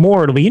we get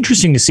more, it'll be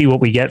interesting to see what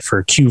we get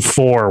for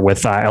Q4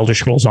 with Elder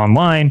Scrolls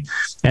Online.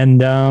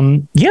 And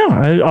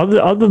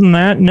other than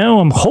that, no,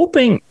 I'm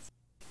hoping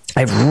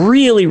I've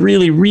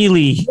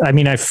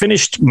I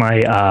finished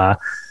my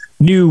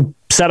new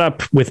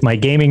setup with my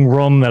gaming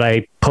room that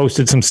I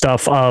posted some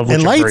stuff of,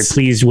 which I'm very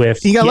pleased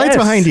with. You got lights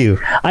behind you.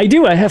 I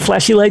do. I have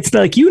flashy lights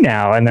like you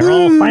now, and they're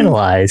all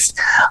finalized.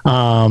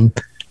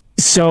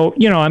 So,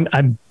 you know,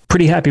 I'm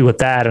pretty happy with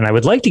that. And I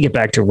would like to get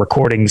back to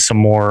recording some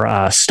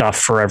more stuff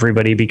for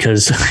everybody,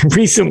 because I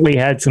recently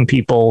had some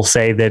people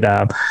say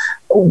that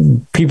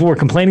people were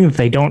complaining that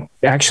they don't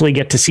actually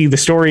get to see the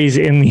stories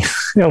in the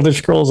Elder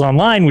Scrolls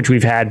Online, which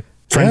we've had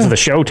friends of the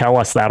show tell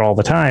us that all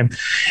the time.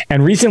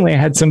 And recently I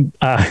had some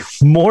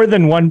more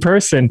than one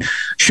person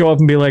show up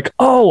and be like,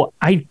 oh,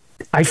 I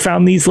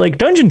found these like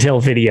Dungeon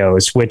Tale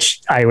videos,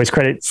 which I always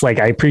credit. It's like,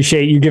 I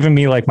appreciate you giving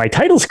me like my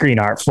title screen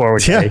art for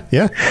it.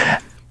 Yeah.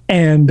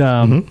 And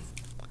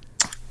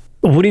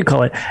what do you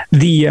call it?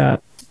 The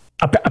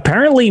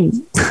apparently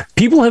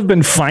people have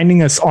been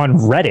finding us on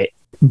Reddit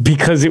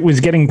because it was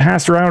getting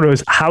passed around. It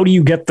was, how do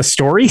you get the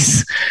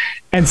stories?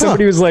 And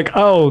somebody was like,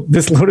 oh,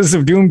 this Lotus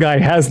of Doom guy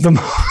has them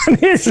on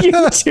his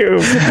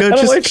YouTube.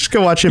 just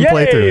go watch him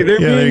play through. They're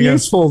being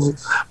useful.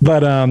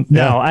 But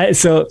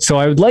so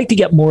I would like to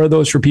get more of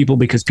those for people,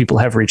 because people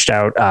have reached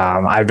out.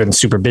 I've been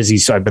super busy,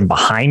 so I've been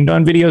behind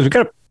on videos. We've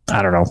got,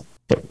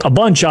 a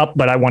bunch up,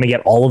 but I want to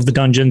get all of the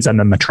dungeons and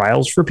then the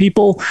trials for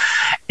people.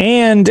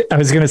 And I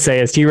was going to say,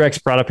 as T-Rex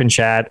brought up in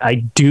chat, I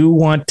do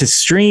want to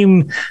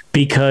stream,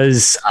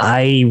 because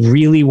I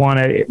really want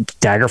to.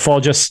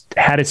 Daggerfall just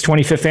had its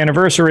 25th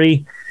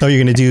anniversary. Oh,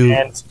 you're going to do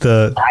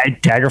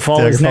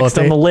Daggerfall is next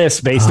update on the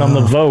list based on the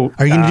vote.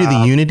 Are you going to do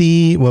the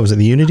Unity? What was it?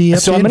 The Unity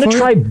update? So I'm going to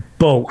try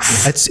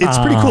both. It's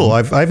pretty cool.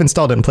 I've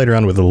installed it and played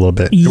around with it a little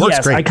bit. It works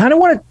great. I kind of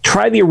want to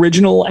try the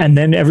original, and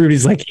then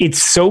everybody's like,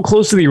 it's so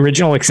close to the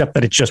original, except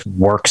that it just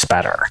works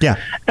better. Yeah.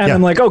 And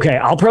I'm like, okay,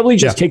 I'll probably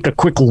just take a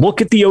quick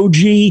look at the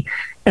OG.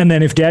 And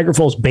then if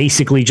Daggerfall's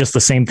basically just the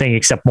same thing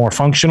except more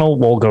functional,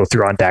 we'll go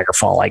through on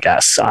Daggerfall, I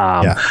guess. So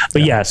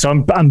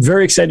I'm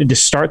very excited to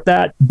start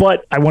that,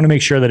 but I want to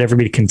make sure that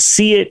everybody can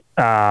see it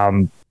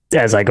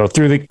as I go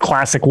through the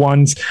classic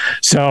ones.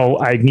 So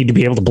I need to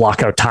be able to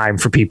block out time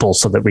for people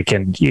so that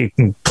you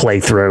can play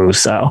through.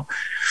 So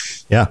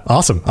yeah,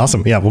 awesome.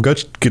 Yeah, we'll go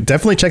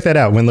definitely check that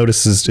out when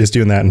Lotus is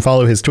doing that, and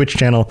follow his Twitch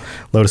channel,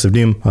 Lotus of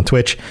Doom on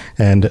Twitch,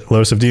 and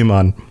Lotus of Doom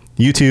on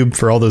YouTube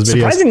for all those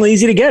videos. Surprisingly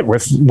easy to get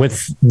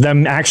with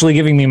them actually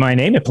giving me my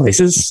name at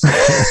places.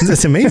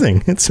 It's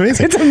amazing. It's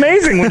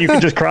amazing when you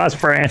can just cross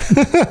brand.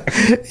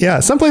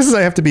 Yeah, some places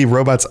I have to be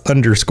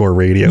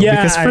robots_radio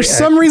because for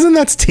some reason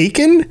that's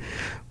taken.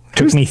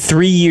 Took me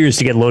 3 years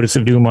to get Lotus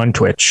of Doom on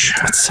Twitch.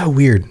 That's so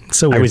weird.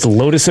 So weird. I was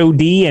Lotus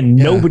OD and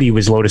nobody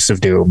was Lotus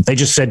of Doom. They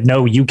just said,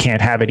 no, you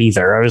can't have it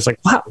either. I was like,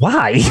 what?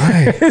 Why?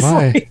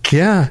 Why? Like,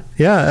 yeah.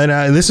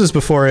 And this was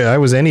before I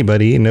was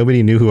anybody.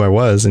 Nobody knew who I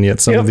was. And yet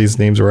some of these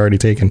names were already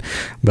taken.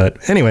 But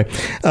anyway,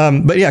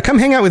 but yeah, come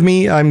hang out with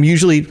me. I'm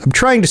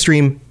trying to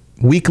stream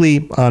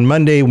weekly on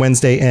Monday,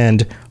 Wednesday,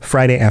 and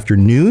Friday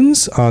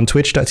afternoons on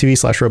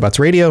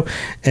twitch.tv/robotsradio.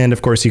 And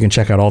of course, you can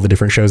check out all the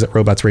different shows at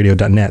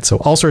robotsradio.net. So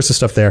all sorts of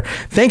stuff there.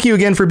 Thank you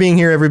again for being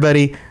here,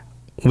 everybody.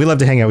 We love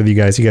to hang out with you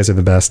guys. You guys are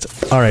the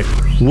best. All right.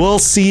 We'll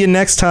see you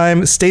next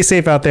time. Stay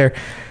safe out there.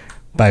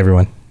 Bye,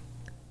 everyone.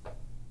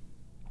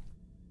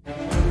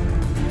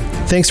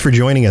 Thanks for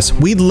joining us.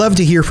 We'd love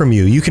to hear from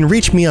you. You can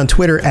reach me on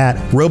Twitter at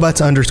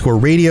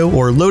robots_radio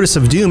or Lotus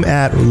of Doom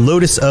at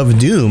Lotus of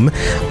Doom.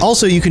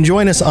 Also, you can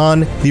join us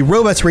on the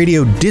Robots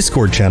Radio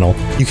Discord channel.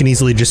 You can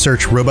easily just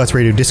search Robots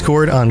Radio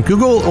Discord on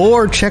Google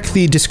or check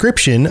the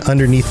description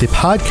underneath the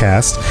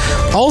podcast.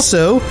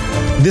 Also,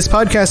 this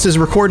podcast is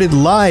recorded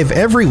live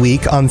every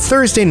week on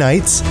Thursday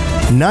nights,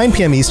 9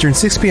 p.m. Eastern,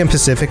 6 p.m.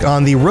 Pacific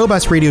on the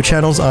Robots Radio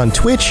channels on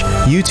Twitch,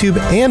 YouTube,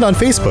 and on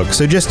Facebook.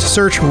 So just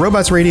search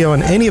Robots Radio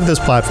on any of those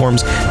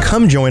platforms.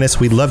 Come join us.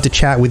 We'd love to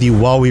chat with you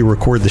while we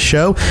record the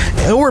show,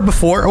 or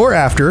before or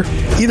after.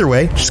 Either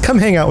way, just come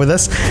hang out with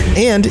us.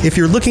 And if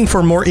you're looking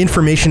for more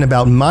information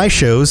about my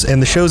shows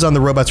and the shows on the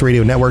Robots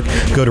Radio Network,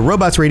 go to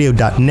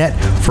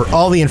robotsradio.net for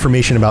all the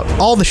information about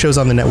all the shows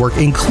on the network,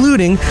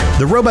 including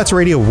the Robots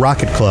Radio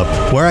Rocket Club,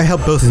 where I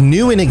help both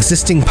new and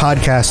existing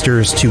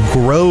podcasters to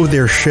grow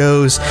their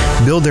shows,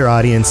 build their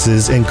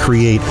audiences, and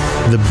create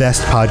the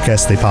best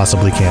podcasts they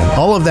possibly can.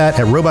 All of that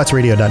at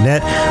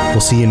robotsradio.net. We'll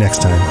see you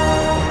next time.